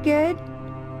think we're good.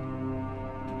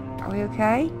 Are we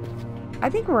okay? I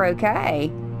think we're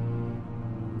okay.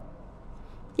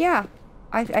 Yeah,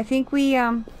 I think we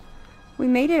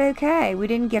made it okay. We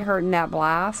didn't get hurt in that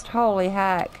blast. Holy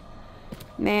heck.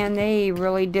 Man, they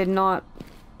really did not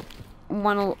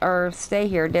want to or stay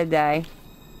here, did they?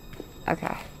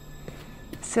 Okay.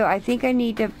 So I think I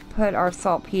need to put our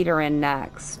saltpeter in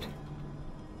next.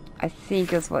 I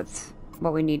think is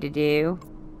what we need to do.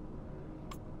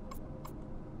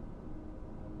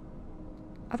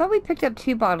 I thought we picked up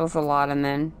 2 bottles of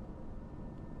Laudeman.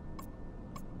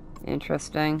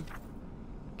 Interesting.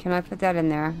 Can I put that in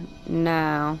there?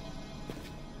 No.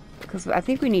 Because I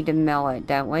think we need to mill it,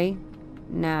 don't we?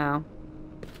 No.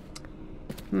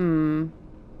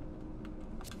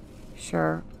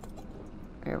 Sure.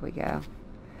 There we go.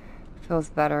 Feels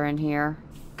better in here.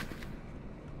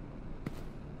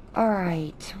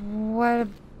 Alright. What?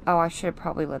 Oh, I should have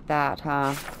probably lit that,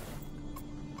 huh?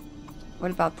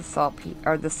 What about the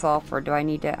or the sulfur? Do I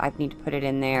need to put it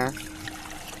in there.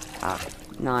 Ah,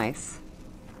 nice.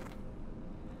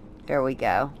 There we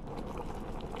go.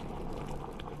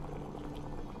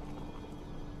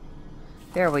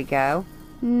 There we go.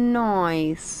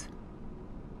 Nice.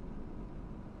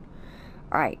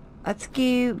 Alright, let's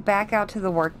go back out to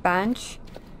the workbench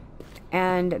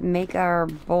and make our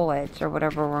bullets or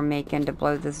whatever we're making to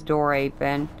blow this door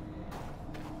open.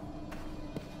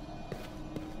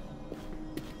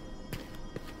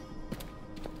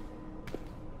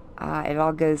 It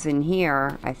all goes in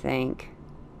here, I think.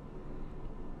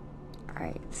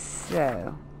 Alright,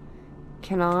 so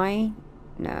can I?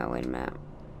 No, wait a minute.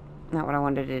 Not what I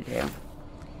wanted to do.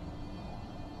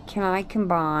 Can I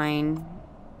combine?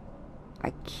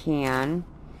 I can.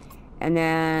 And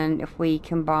then if we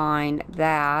combine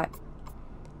that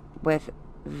with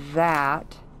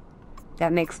that,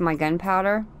 that makes my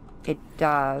gunpowder? It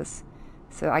does.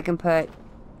 So I can put,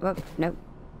 whoop, nope.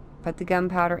 Put the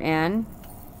gunpowder in.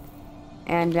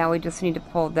 And now we just need to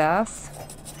pull this.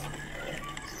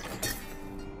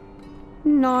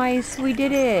 Nice, we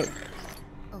did it.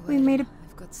 Oh, well, We made a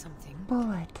I've got something.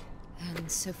 bullet.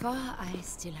 And so far, I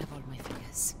still have all my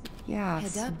fingers.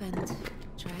 Yes. Head up and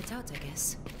try it out, I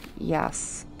guess.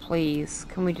 Yes, please.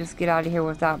 Can we just get out of here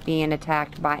without being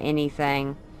attacked by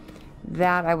anything?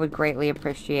 That I would greatly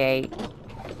appreciate.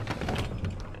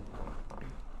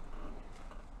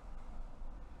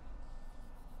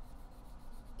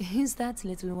 Who's that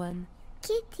little one?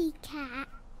 Kitty cat.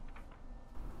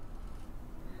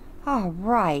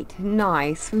 Alright,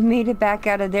 nice. We made it back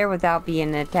out of there without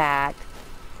being attacked.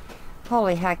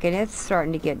 Holy heck, and it's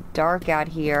starting to get dark out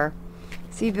here.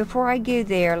 See, before I go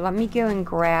there, let me go and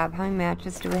grab... How many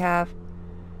matches do we have?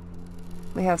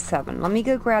 We have 7. Let me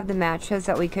go grab the matches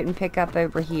that we couldn't pick up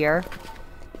over here.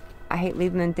 I hate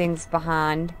leaving things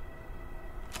behind.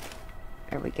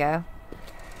 There we go.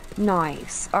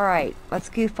 Nice. Alright, let's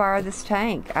go fire this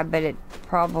tank. I bet it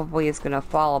probably is going to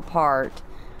fall apart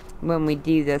when we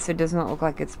do this. It doesn't look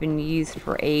like it's been used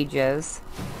for ages.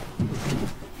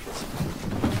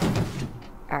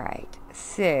 Alright,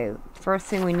 so first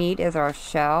thing we need is our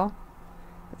shell.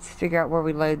 Let's figure out where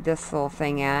we load this little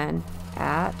thing in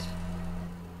at.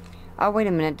 Oh, wait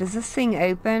a minute. Does this thing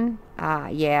open?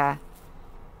 Yeah.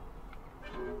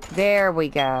 There we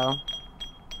go.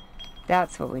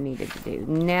 That's what we needed to do.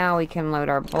 Now we can load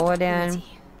our bullet in.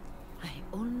 I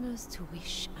almost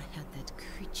wish I had that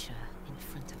creature in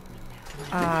front of me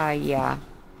now. Yeah.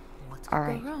 What could All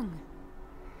right. go wrong?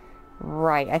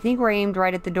 Right. I think we're aimed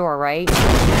right at the door, right?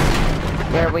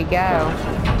 There we go.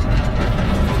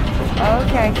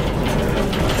 Okay.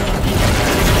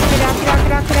 Get out, get out,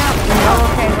 get out, get out. Oh,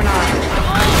 okay, we're not.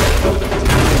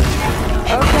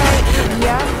 Okay,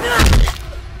 yep.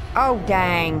 Oh,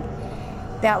 dang.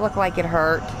 That looked like it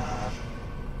hurt.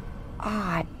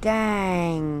 Ah,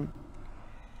 dang.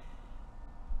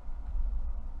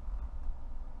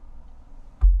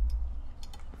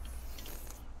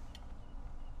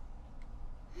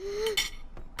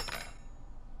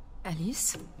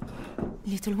 Alice?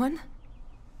 Little one?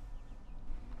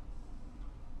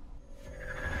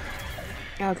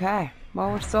 Okay.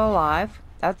 Well, we're still alive.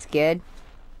 That's good.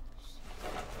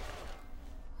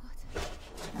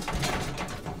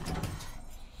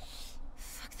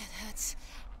 Fuck, that hurts.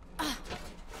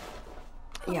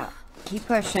 Yeah. Keep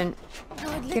pushing.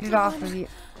 No, Get it off of you.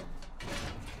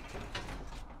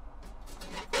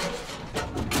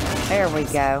 There we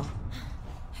go.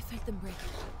 I felt them break.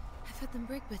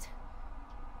 But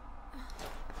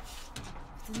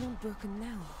they're not broken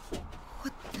now.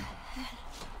 What the hell?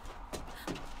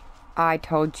 I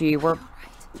told you, we're... All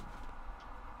right.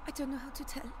 I don't know how to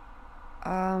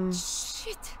tell.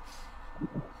 Shit.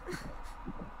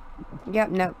 Yep,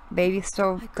 nope. Baby's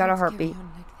still got a heartbeat. Carry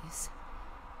on like this.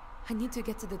 I need to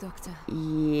get to the doctor.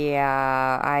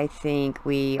 Yeah, I think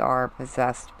we are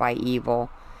possessed by evil.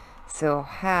 So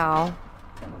how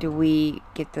do we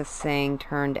get this thing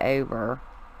turned over?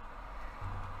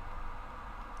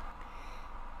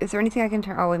 Is there anything I can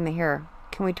turn? Oh, wait a minute, here.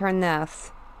 Can we turn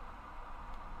this?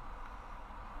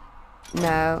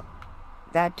 No.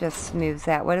 That just moves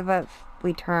that. What about if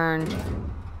we turn...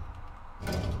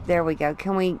 There we go.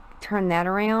 Can we turn that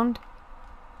around?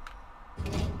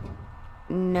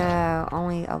 No,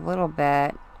 only a little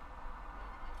bit.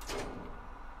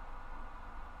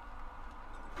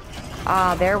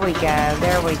 Ah, there we go.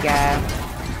 There we go.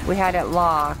 We had it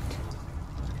locked.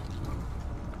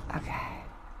 Okay.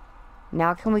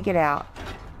 Now can we get out?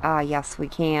 Ah, yes, we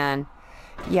can.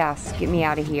 Yes, get me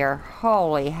out of here.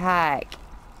 Holy heck.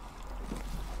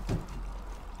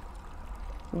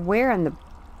 Where in the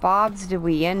bobs did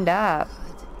we end up?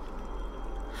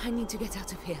 I need to get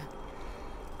out of here.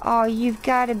 Oh, you've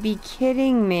got to be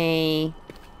kidding me.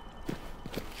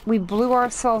 We blew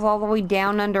ourselves all the way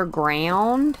down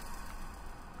underground?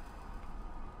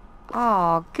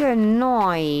 Oh, good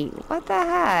night. What the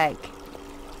heck?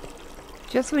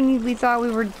 Just when we thought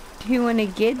we were doing a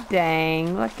good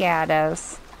thing. Look at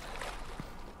us.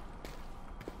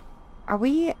 Are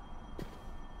we...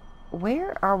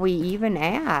 Where are we even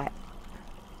at?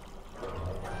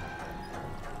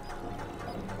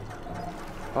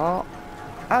 Oh,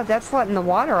 that's letting the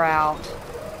water out.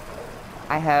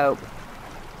 I hope.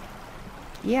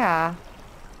 Yeah.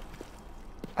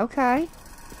 Okay.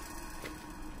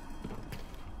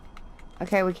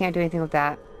 Okay, we can't do anything with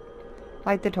that.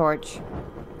 Light the torch.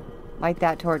 Light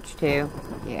that torch too.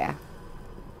 Yeah.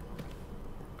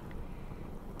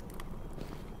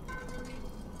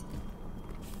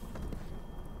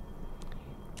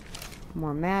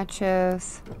 More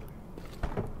matches.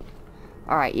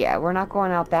 Alright, yeah, we're not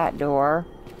going out that door.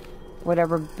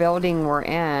 Whatever building we're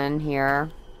in here.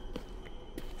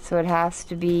 So it has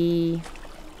to be...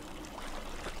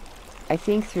 I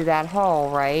think through that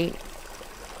hole, right?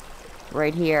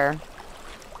 Right here.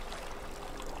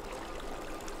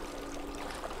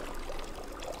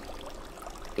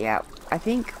 Yeah, I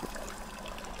think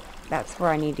that's where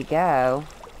I need to go.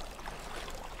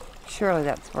 Surely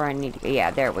that's where I need to go.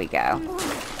 Yeah, there we go.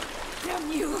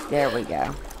 Damn you. There we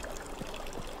go.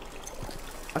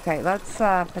 Okay, let's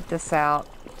put this out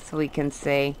so we can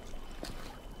see.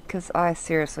 Because I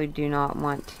seriously do not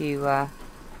want to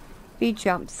be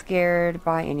jump scared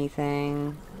by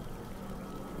anything.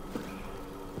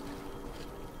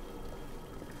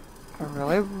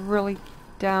 I really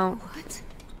don't. What?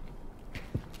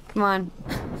 Come on.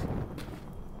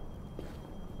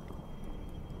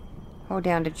 Hold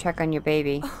down to check on your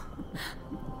baby. Oh.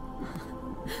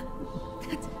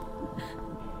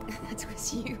 That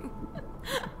was you.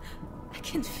 I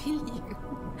can feel you.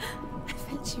 I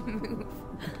felt you move.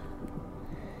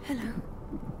 Hello.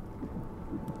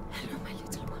 Hello, my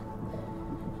little one.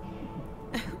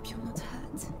 I hope you're not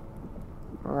hurt.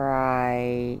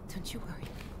 Right. Don't you worry.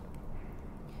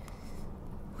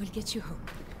 We'll get you home.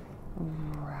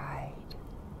 Right.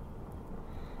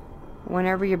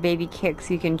 Whenever your baby kicks,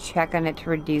 you can check on it to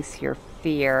reduce your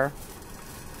fear.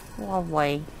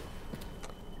 Lovely.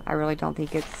 I really don't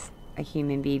think it's a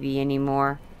human baby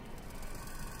anymore.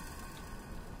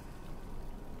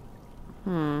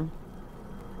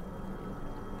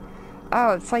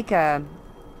 Oh, it's like a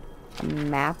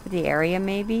map of the area,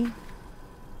 maybe?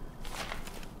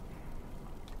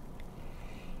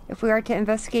 If we are to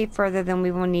investigate further, then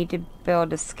we will need to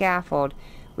build a scaffold.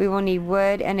 We will need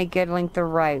wood and a good length of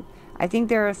rope. I think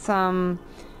there is some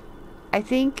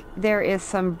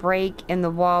break in the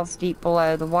walls deep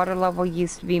below. The water level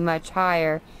used to be much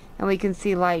higher, and we can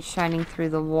see light shining through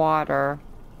the water.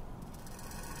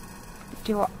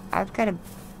 I've got to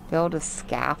build a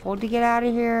scaffold to get out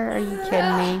of here? Are you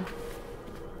kidding me?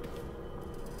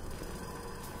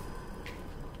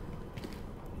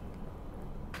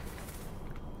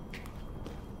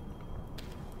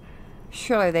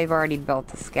 Surely they've already built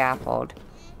the scaffold.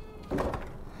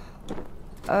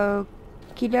 Okie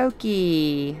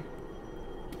dokie.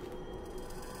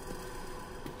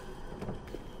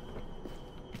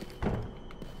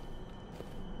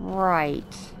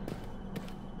 Right.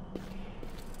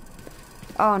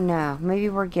 Oh no, maybe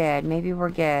we're good. Maybe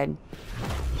we're good.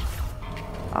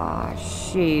 Aw,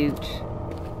 shoot.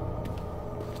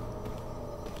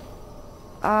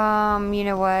 You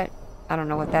know what? I don't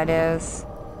know what that is.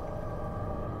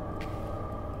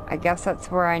 I guess that's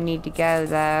where I need to go,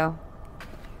 though.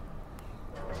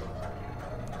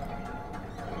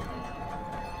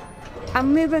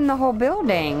 I'm moving the whole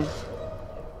building.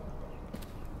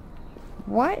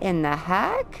 What in the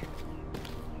heck?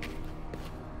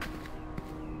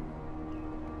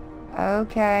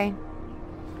 Okay.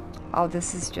 Oh,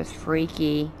 this is just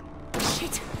freaky.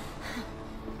 Shit.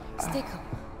 Stay calm.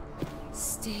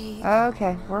 Stay.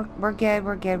 Okay, we're good.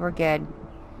 We're good. We're good.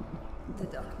 The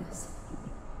darkness.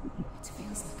 It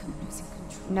feels like I'm losing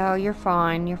control. No, you're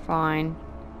fine. You're fine.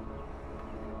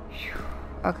 Whew.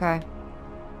 Okay.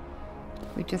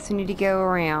 We just need to go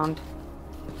around.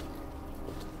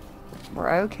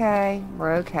 We're okay.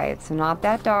 We're okay. It's not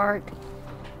that dark.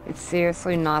 It's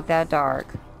seriously not that dark.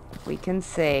 We can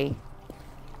see.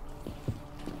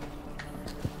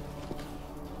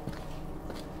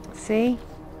 See?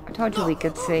 I told you we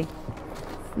could see.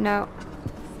 No.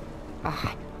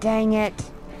 Ah, dang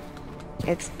it.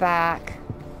 It's back.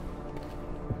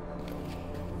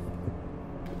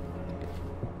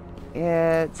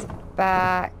 It's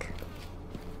back.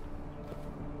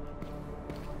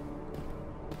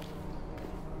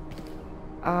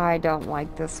 I don't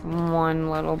like this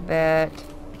one little bit.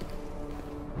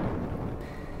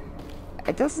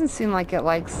 It doesn't seem like it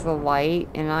likes the light,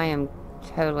 and I am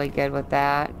totally good with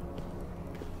that.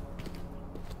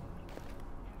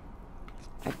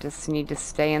 I just need to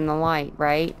stay in the light,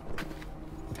 right?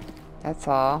 That's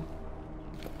all.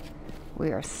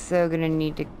 We are so gonna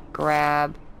need to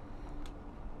grab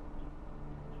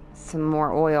some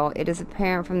more oil. It is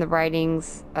apparent from the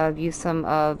writings of you some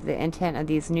of the intent of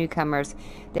these newcomers.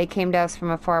 They came to us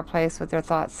from a far place with their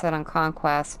thoughts set on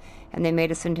conquest, and they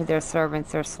made us into their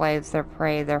servants, their slaves, their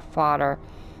prey, their fodder.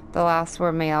 The last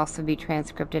word may also be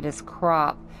transcribed as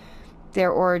crop.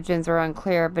 Their origins are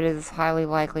unclear, but it is highly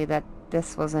likely that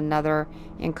this was another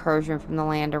incursion from the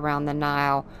land around the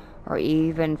Nile, or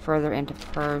even further into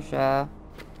Persia.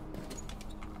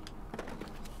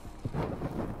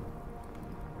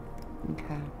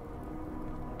 Okay.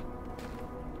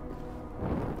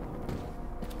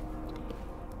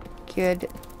 Good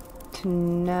to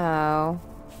know.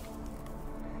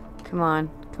 Come on,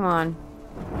 come on.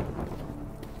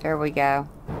 There we go.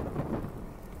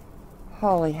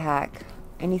 Holy heck.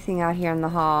 Anything out here in the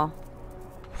hall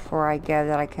before I go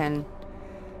that I can...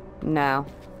 No.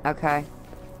 Okay.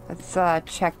 Let's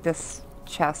check this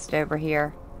chest over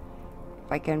here.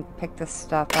 If I can pick this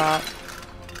stuff up.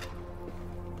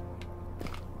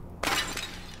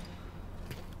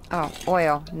 Oh,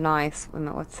 oil. Nice. Wait a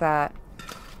minute, what's that?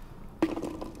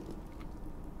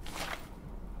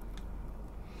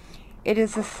 It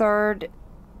is the third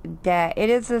day. It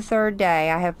is the third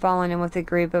day. I have fallen in with a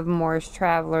group of Moorish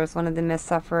travelers. One of them is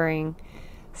suffering,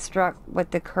 struck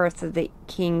with the curse of the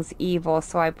king's evil.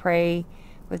 So I pray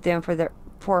with them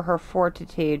for her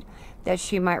fortitude, that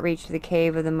she might reach the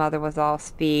cave of the mother with all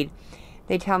speed.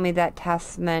 They tell me that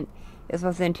testament is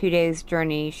within 2 days'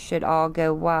 journey, should all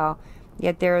go well.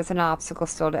 Yet there is an obstacle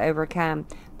still to overcome.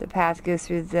 The path goes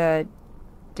through the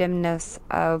dimness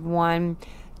of one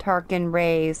Tarkan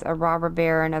Reis, a robber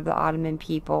baron of the Ottoman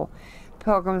people.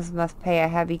 Pilgrims must pay a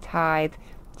heavy tithe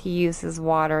to use his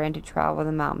water and to travel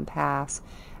the mountain pass.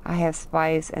 I have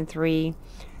spice and 3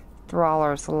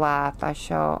 thrallers left.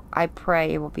 I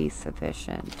pray it will be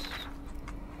sufficient.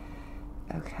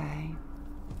 Okay.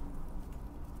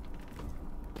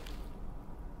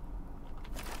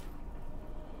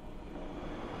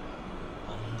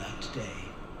 On that day,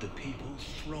 the people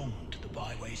thronged the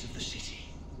byways of the city.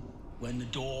 When the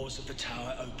doors of the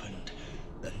tower opened,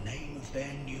 the name of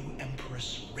their new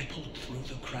empress rippled through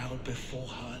the crowd before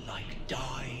her like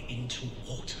dye into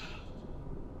water.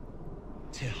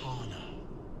 Tihana,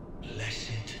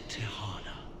 blessed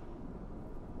Tihana.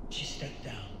 She stepped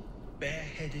down,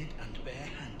 bareheaded and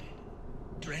barehanded,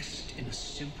 dressed in a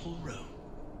simple robe,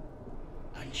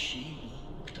 and she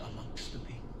walked amongst the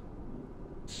people.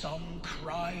 Some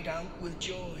cried out with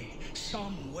joy,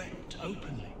 some wept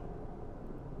openly.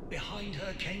 Behind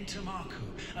her came Tamaku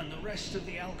and the rest of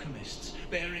the alchemists,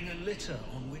 bearing a litter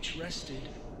on which rested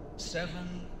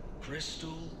 7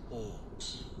 crystal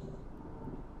orbs.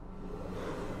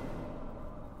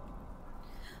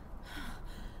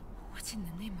 What in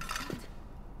the name of God?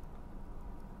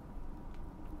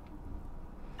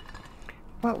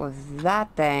 What was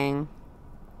that thing?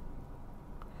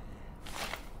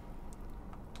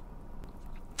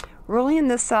 Ruling in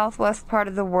the southwest part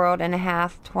of the world, and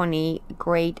hath 20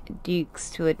 great dukes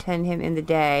to attend him in the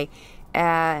day,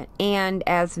 and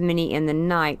as many in the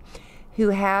night, who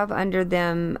have under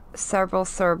them several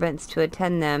servants to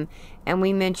attend them. And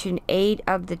we mention 8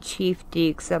 of the chief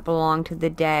dukes that belong to the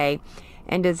day,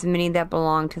 and as many that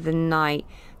belong to the night,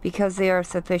 because they are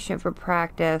sufficient for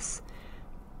practice.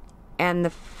 And the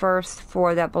first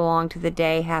 4 that belong to the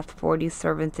day hath 40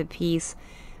 servants apiece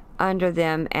under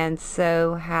them, and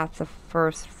so hath the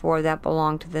first 4 that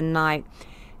belong to the night,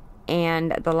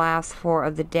 and the last 4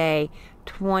 of the day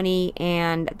 20,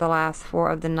 and the last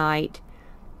 4 of the night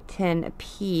 10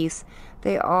 apiece.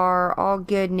 They are all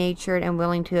good-natured and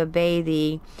willing to obey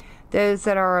thee. Those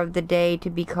that are of the day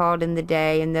to be called in the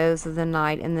day, and those of the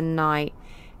night in the night.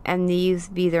 And these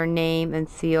be their name and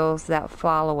seals that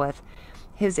followeth.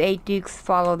 His 8 dukes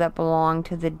follow that belong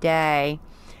to the day.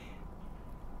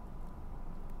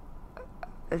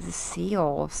 The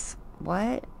seals.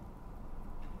 What?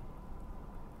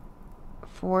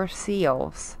 4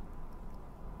 seals.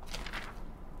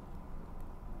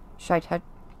 Should I touch?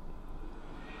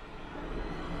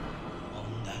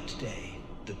 On that day,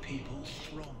 the people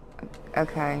thronged.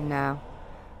 Okay, no.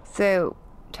 So,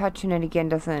 touching it again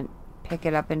doesn't pick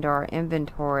it up into our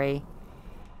inventory.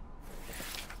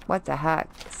 What the heck?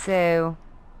 So,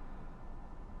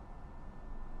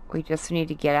 we just need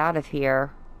to get out of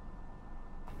here.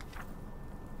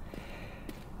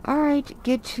 Alright,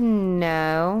 good to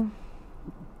know.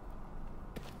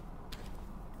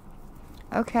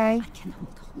 Okay. I can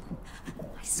hold on.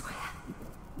 I swear.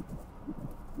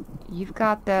 You've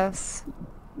got this.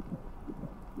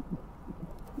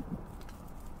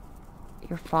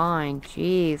 You're fine.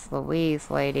 Jeez Louise,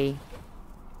 lady.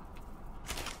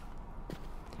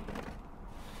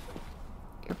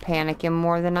 You're panicking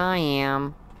more than I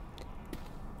am.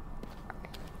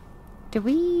 Did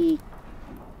we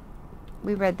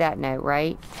read that note,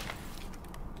 right?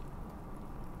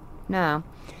 No.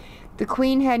 The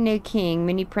queen had no king.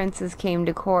 Many princes came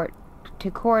to court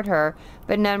her,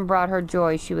 but none brought her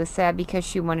joy. She was sad because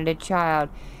she wanted a child.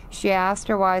 She asked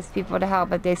her wise people to help,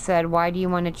 but they said, "Why do you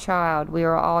want a child? We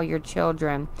are all your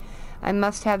children." "I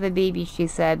must have a baby," she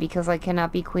said, "because I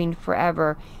cannot be queen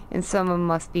forever, and someone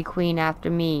must be queen after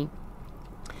me."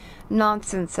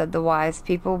 "Nonsense," said the wise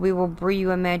people. "We will brew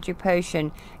you a magic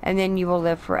potion, and then you will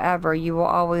live forever. You will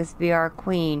always be our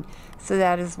queen." So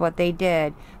that is what they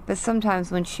did. But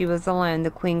sometimes when she was alone,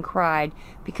 the queen cried,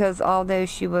 because although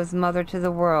she was mother to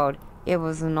the world, it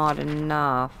was not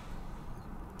enough.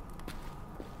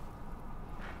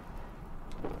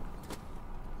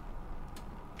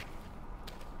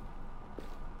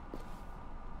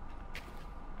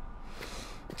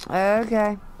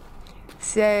 Okay.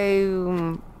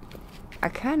 So, I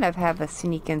kind of have a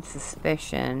sneaking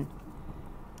suspicion.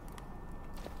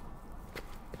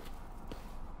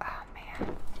 Oh,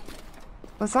 man.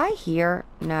 Was I here?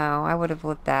 No, I would have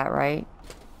lit that, right?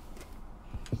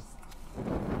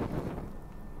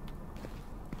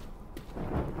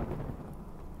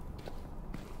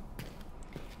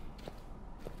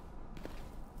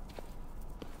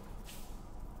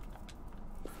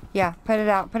 Yeah, put it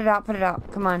out, put it out, put it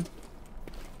out. Come on.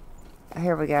 Oh,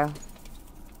 here we go.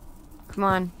 Come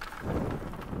on.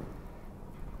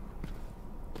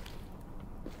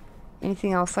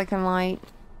 Anything else I can light?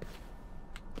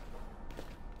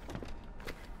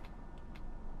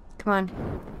 Come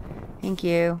on. Thank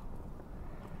you.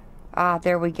 Ah,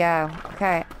 there we go.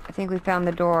 Okay, I think we found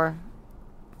the door.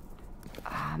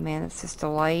 Ah, man, it's just a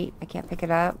light. I can't pick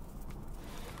it up.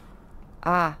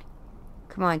 Ah.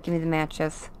 Come on, give me the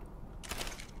matches.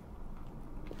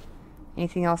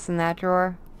 Anything else in that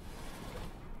drawer?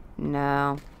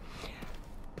 No.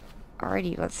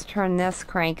 Alrighty, let's turn this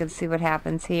crank and see what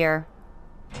happens here.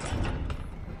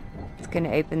 It's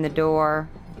gonna open the door.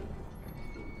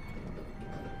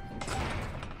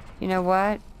 You know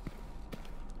what?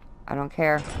 I don't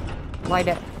care. Light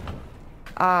it.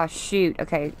 Ah, shoot.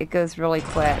 Okay, it goes really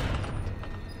quick.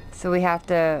 So we have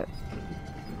to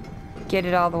get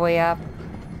it all the way up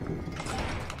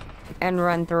and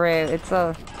run through. It's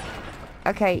a...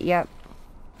 Okay, yep.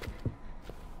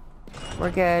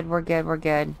 We're good, we're good, we're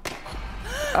good.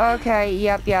 Okay,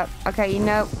 yep, yep. Okay,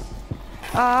 nope.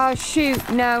 Oh, shoot.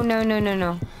 No, no, no, no,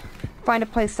 no. Find a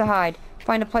place to hide.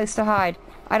 Find a place to hide.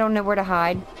 I don't know where to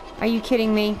hide. Are you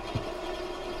kidding me?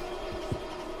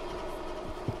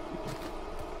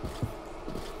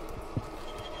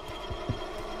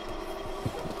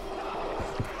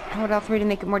 Hold L3 to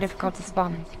make it more difficult to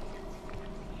spawn.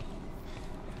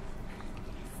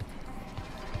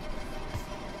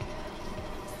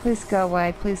 Please go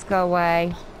away. Please go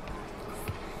away.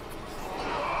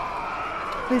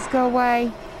 Please go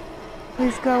away.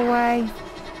 Please go away.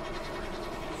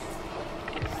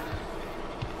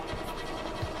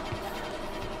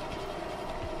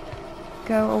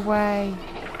 Go away.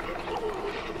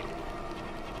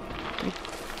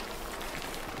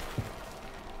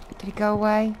 Did it go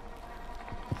away?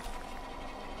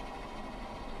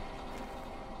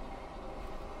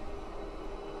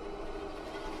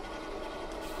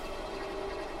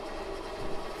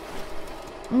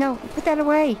 No, put that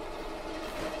away.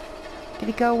 Did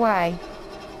it go away?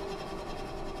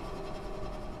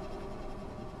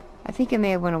 I think it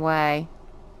may have went away.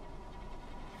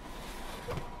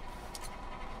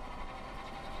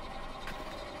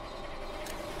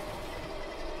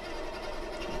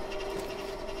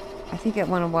 I think it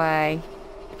went away.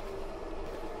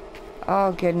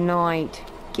 Oh, good night.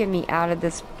 Get me out of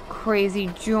this crazy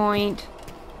joint.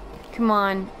 Come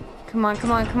on. Come on,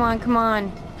 come on, come on, come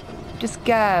on. Just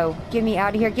go. Get me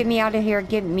out of here. Get me out of here.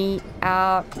 Get me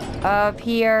out of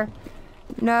here.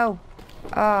 No.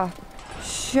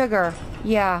 Sugar.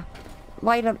 Yeah.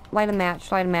 Light a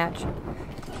match. Light a match.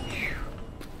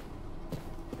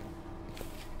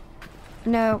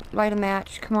 No. Light a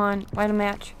match. Come on. Light a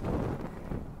match.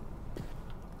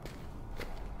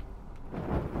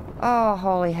 Oh,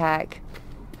 holy heck.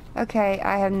 Okay,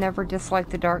 I have never disliked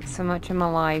the dark so much in my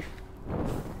life.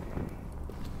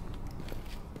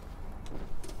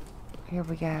 Here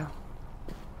we go.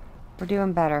 We're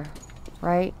doing better,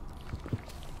 right?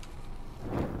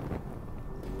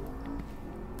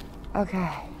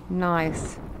 Okay,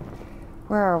 nice.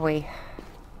 Where are we?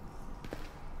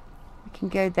 We can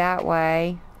go that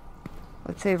way.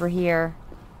 What's over here?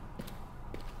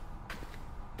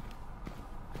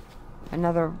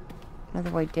 Another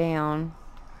way down.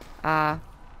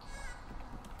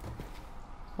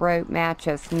 Rope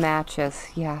matches,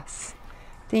 yes.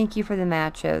 Thank you for the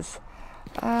matches.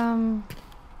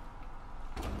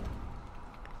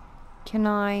 Can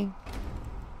I?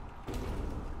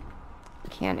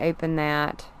 Can't open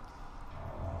that.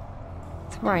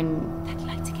 It's where I... That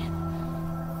light again.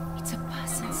 It's a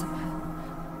person somehow.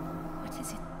 What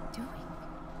is it doing?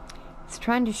 It's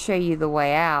trying to show you the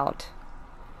way out.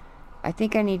 I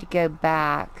think I need to go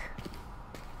back.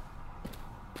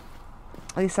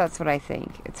 At least that's what I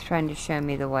think. It's trying to show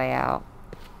me the way out.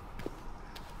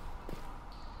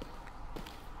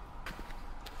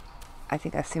 I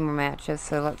think I see more matches,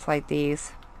 so let's light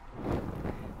these.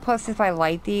 Plus, if I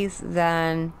light these,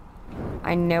 then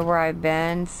I know where I've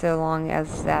been, so long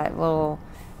as that little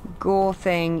ghoul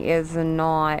thing is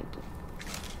not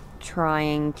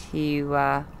trying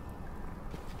to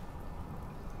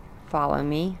follow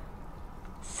me.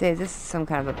 So this is some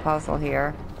kind of a puzzle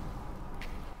here.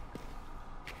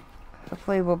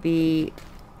 Hopefully we'll be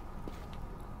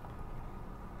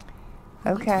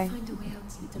okay. Find a way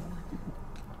out, little one.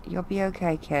 You'll be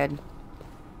okay, kid.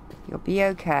 You'll be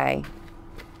okay.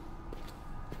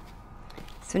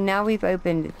 So now we've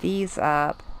opened these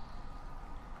up.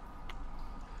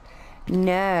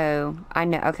 No, I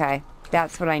know. Okay,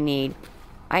 that's what I need.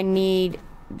 I need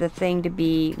the thing to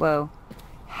be, whoa,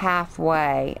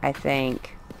 halfway, I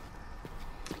think.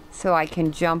 so I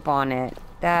can jump on it.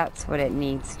 That's what it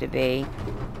needs to be.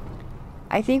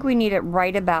 I think we need it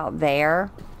right about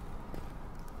there.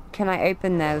 Can I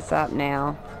open those up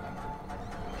now?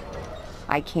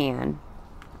 I can.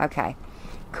 Okay.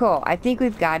 Cool. I think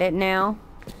we've got it now.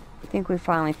 I think we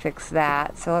finally fixed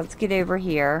that. So let's get over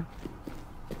here.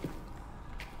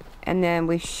 And then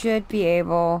we should be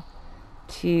able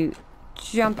to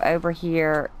jump over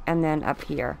here and then up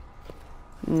here.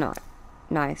 No,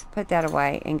 nice. Put that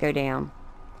away and go down.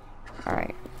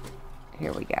 Alright.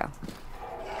 Here we go.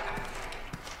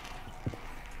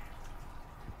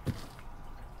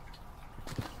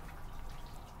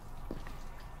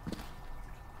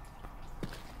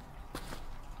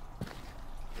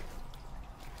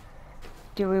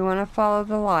 Do we want to follow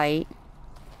the light?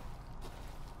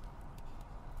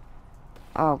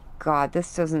 Oh God,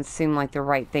 this doesn't seem like the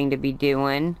right thing to be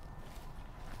doing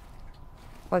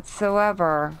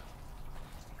whatsoever.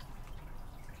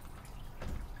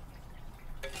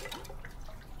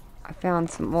 I found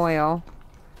some oil.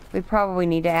 We probably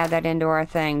need to add that into our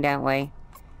thing, don't we?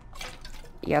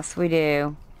 Yes, we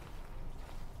do.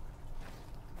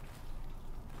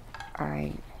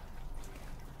 Alright.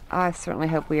 I certainly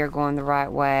hope we are going the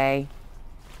right way.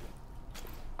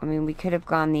 I mean, we could have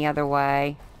gone the other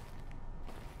way.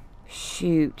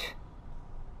 Shoot.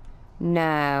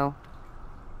 No.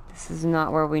 This is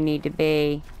not where we need to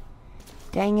be.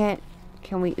 Dang it.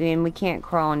 Can we... And we can't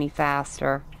crawl any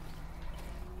faster.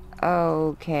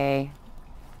 Okay.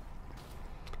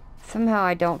 Somehow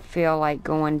I don't feel like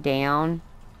going down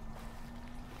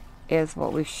is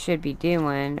what we should be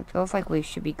doing. It feels like we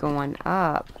should be going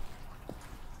up.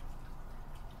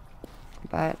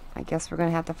 But I guess we're going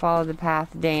to have to follow the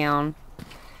path down.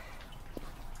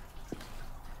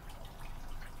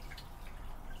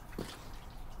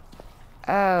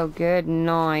 Oh, good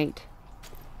night.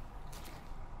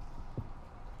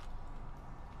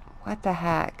 What the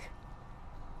heck?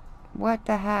 What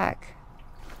the heck?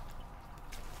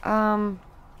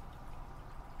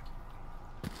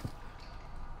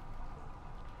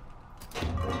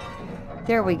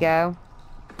 There we go.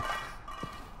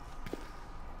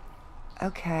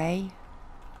 Okay.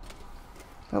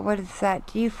 But what does that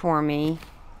do for me?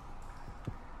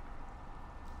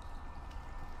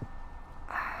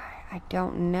 I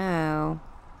don't know.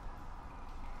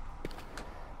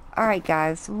 Alright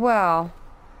guys, well,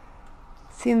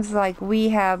 seems like we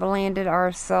have landed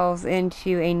ourselves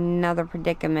into another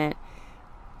predicament.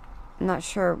 I'm not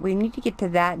sure. We need to get to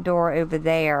that door over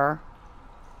there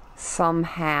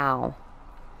somehow.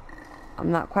 I'm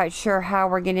not quite sure how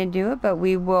we're going to do it, but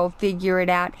we will figure it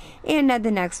out in the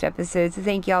next episode. So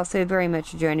thank you all so very much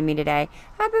for joining me today.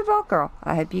 I've been Vault Girl.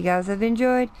 I hope you guys have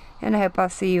enjoyed, and I hope I'll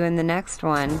see you in the next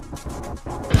one.